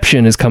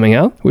Perception is coming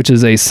out, which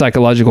is a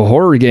psychological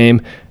horror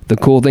game. The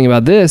cool thing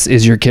about this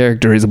is your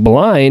character is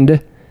blind.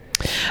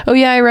 Oh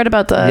yeah, I read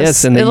about this.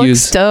 Yes, and they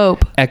use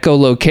dope.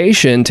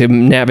 Echolocation to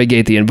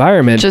navigate the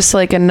environment. Just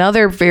like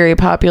another very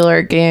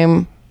popular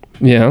game.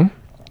 Yeah.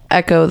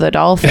 Echo the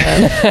Dolphin.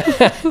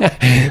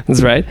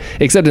 That's right.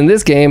 Except in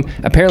this game,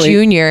 apparently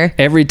Junior.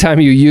 Every time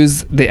you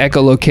use the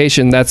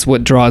echolocation, that's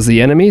what draws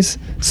the enemies.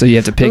 So you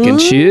have to pick and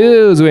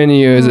choose when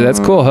you use it.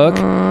 That's cool, Hook.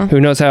 Who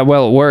knows how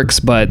well it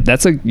works, but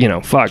that's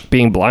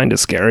being blind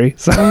is scary.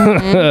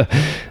 So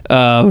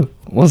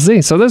we'll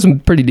see. So there's some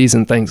pretty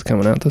decent things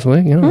coming out this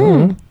week.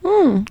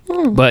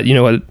 But you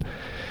know what?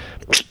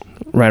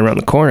 Right around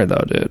the corner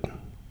though, dude.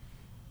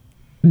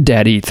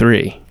 Daddy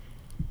 3.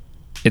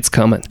 It's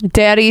coming.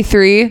 Daddy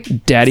 3.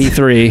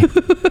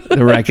 The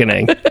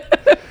Reckoning.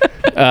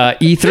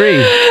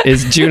 E3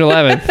 is June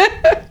 11th.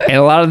 And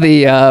a lot of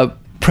the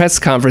press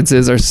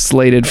conferences are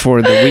slated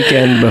for the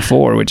weekend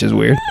before, which is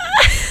weird.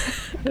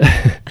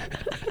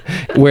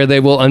 Where they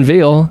will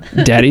unveil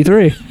Daddy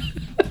 3.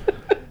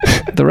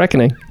 The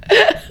Reckoning.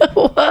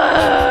 Whoa.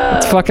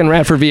 It's fucking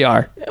rad for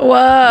VR.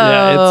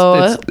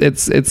 Whoa. Yeah,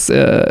 it's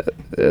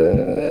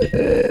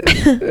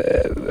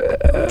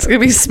gonna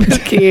be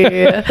spooky.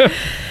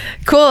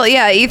 Cool.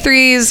 Yeah,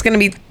 E3 is gonna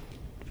be.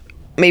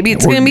 Maybe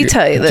it's gonna be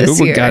tight this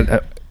year.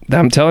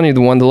 I'm telling you,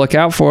 the one to look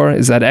out for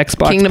is that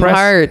Xbox Kingdom press.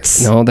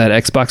 Hearts. No, that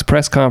Xbox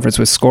press conference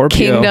with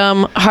Scorpio.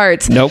 Kingdom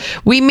Hearts. Nope.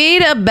 We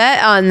made a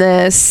bet on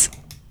this.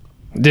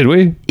 Did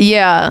we?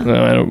 Yeah.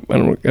 No, I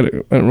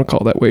don't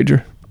recall that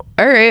wager.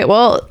 All right.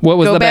 Well, What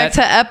was go the back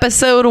bet? to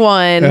episode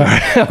 1.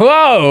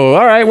 Whoa!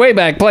 All right, way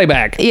back,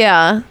 playback.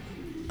 Yeah.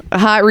 A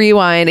hot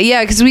rewind.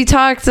 Yeah, because we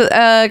talked,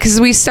 because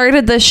we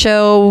started the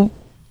show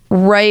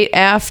right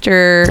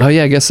after Oh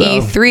yeah, I guess so.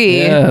 E3.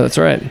 Yeah, that's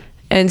right.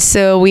 And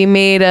so we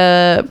made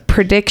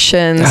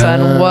predictions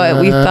on what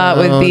we thought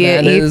would be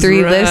at That is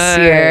E3 this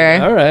right.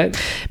 year. All right.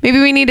 Maybe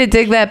we need to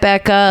dig that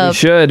back We up.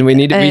 should. We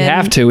need. We And-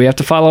 have to. We have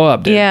to follow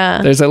up. Dude.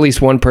 Yeah. There's at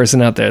least one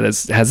person out there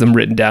that has them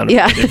written down.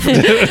 Yeah.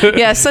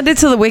 Yeah, send it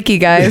to the wiki,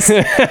 guys.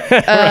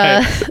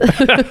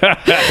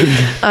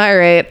 All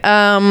right.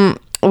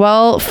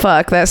 Well,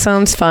 fuck, that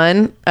sounds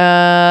fun.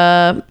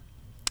 I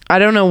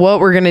don't know what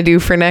we're going to do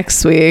for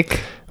next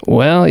week.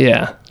 Well,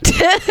 yeah.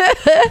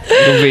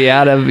 You'll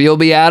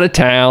be out of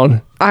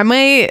town. I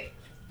might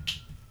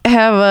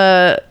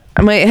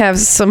have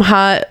some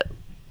hot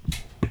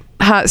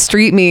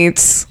street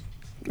meats.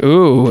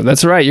 Ooh,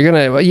 that's right. You're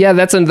gonna. Yeah,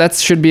 that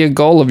should be a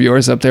goal of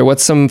yours up there.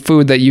 What's some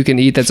food that you can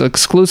eat that's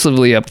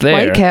exclusively up there?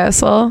 White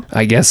Castle.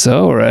 I guess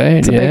so, right?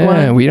 It's a big yeah,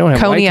 one. we don't have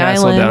Coney White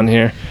Castle Island. down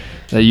here.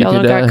 That you Y'all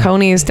could. got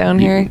Coney's down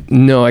here.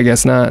 No, I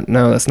guess not.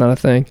 No, that's not a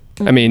thing.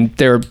 I mean,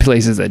 there are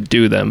places that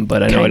do them,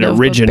 but I know Kind it of,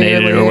 but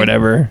originated barely. or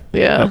whatever.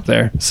 Yeah. up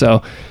there.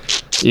 So,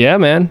 yeah,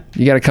 man,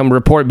 you got to come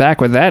report back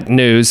with that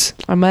news.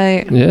 I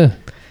might. Yeah,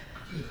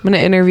 I'm going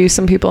to interview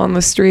some people on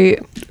the street.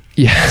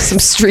 yeah. Some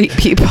street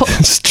people.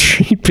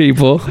 Street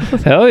people.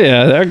 Hell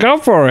yeah, there, go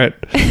for it.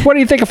 What do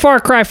you think of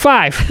Far Cry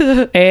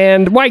 5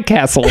 and White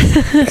Castle?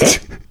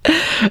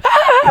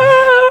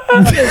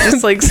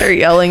 Just like start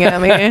yelling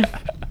at me.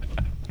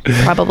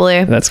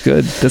 Probably. That's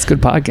good. That's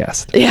good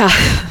podcast. Yeah.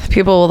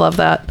 People will love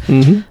that.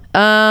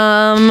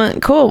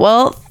 Cool.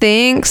 Well,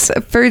 thanks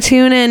for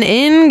tuning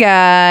in,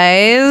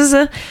 guys.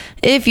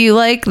 If you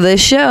like the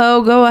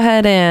show, go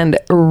ahead and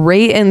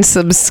rate and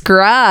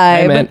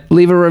subscribe. Hey, man,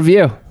 leave a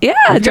review. Yeah,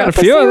 We've got drop a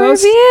few us of a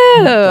those. review.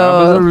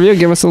 Drop us a review.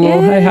 Give us a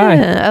little hey hi.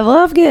 I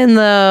love getting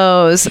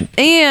those.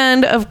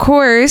 And of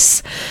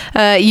course,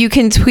 you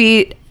can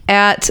tweet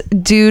at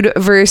Dude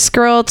vs.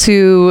 Girl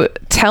to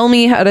tell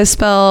me how to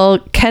spell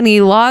Kenny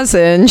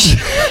Lozenge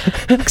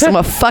because I'm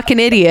a fucking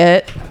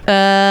idiot.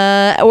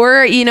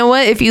 Or you know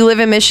what? If you live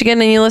in Michigan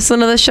and you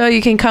listen to the show,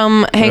 you can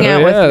come hang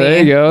out with me. There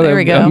you go. There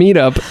we go. A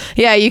meetup.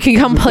 Yeah, you can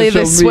come play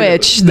the Official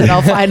meetup. Switch that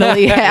I'll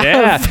finally have.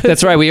 Yeah,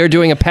 that's right. We are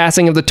doing a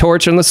passing of the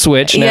torch on the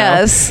Switch now.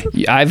 Yes.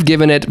 I've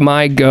given it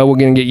my go. We're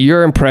going to get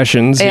your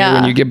impressions here Yeah.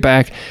 when you get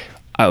back.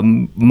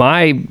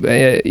 My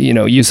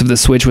use of the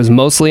Switch was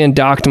mostly in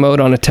docked mode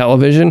on a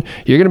television.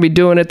 You're going to be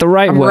doing it the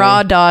right I'm way.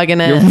 raw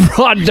dogging it. You're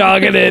raw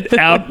dogging it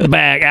out in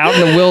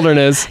the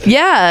wilderness.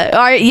 Yeah,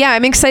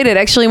 I'm excited.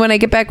 Actually, when I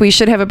get back, we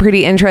should have a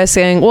pretty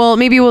interesting. Well,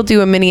 maybe we'll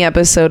do a mini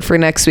episode for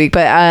next week.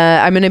 But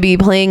I'm going to be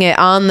playing it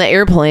on the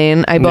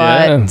airplane. I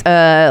bought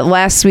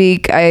last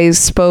week. I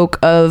spoke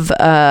of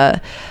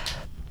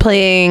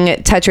playing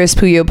Tetris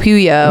Puyo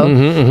Puyo,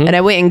 and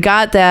I went and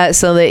got that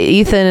so that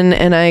Ethan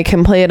and I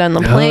can play it on the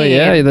plane.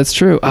 Oh yeah, that's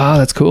true. Oh,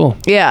 that's cool.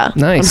 Yeah,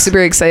 Nice. I'm super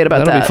excited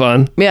about That'll that. be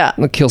fun. Yeah,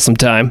 It'll kill some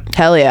time.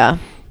 hell yeah.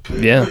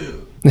 Yeah.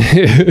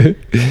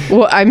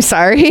 Well, I'm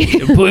sorry.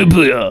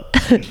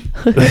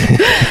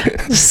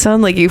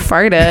 Sound like you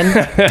farted.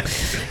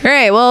 All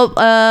right. Well,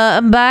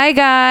 bye,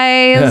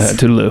 guys.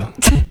 Toodaloo.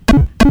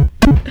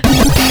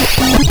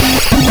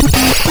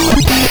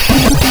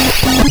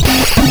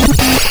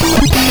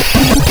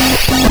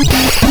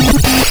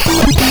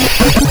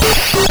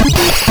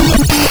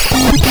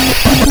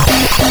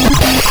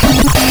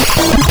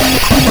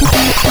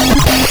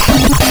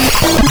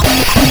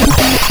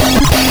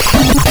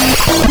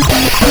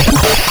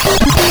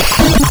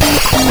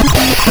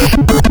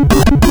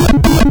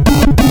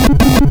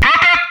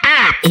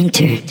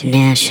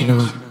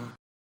 International.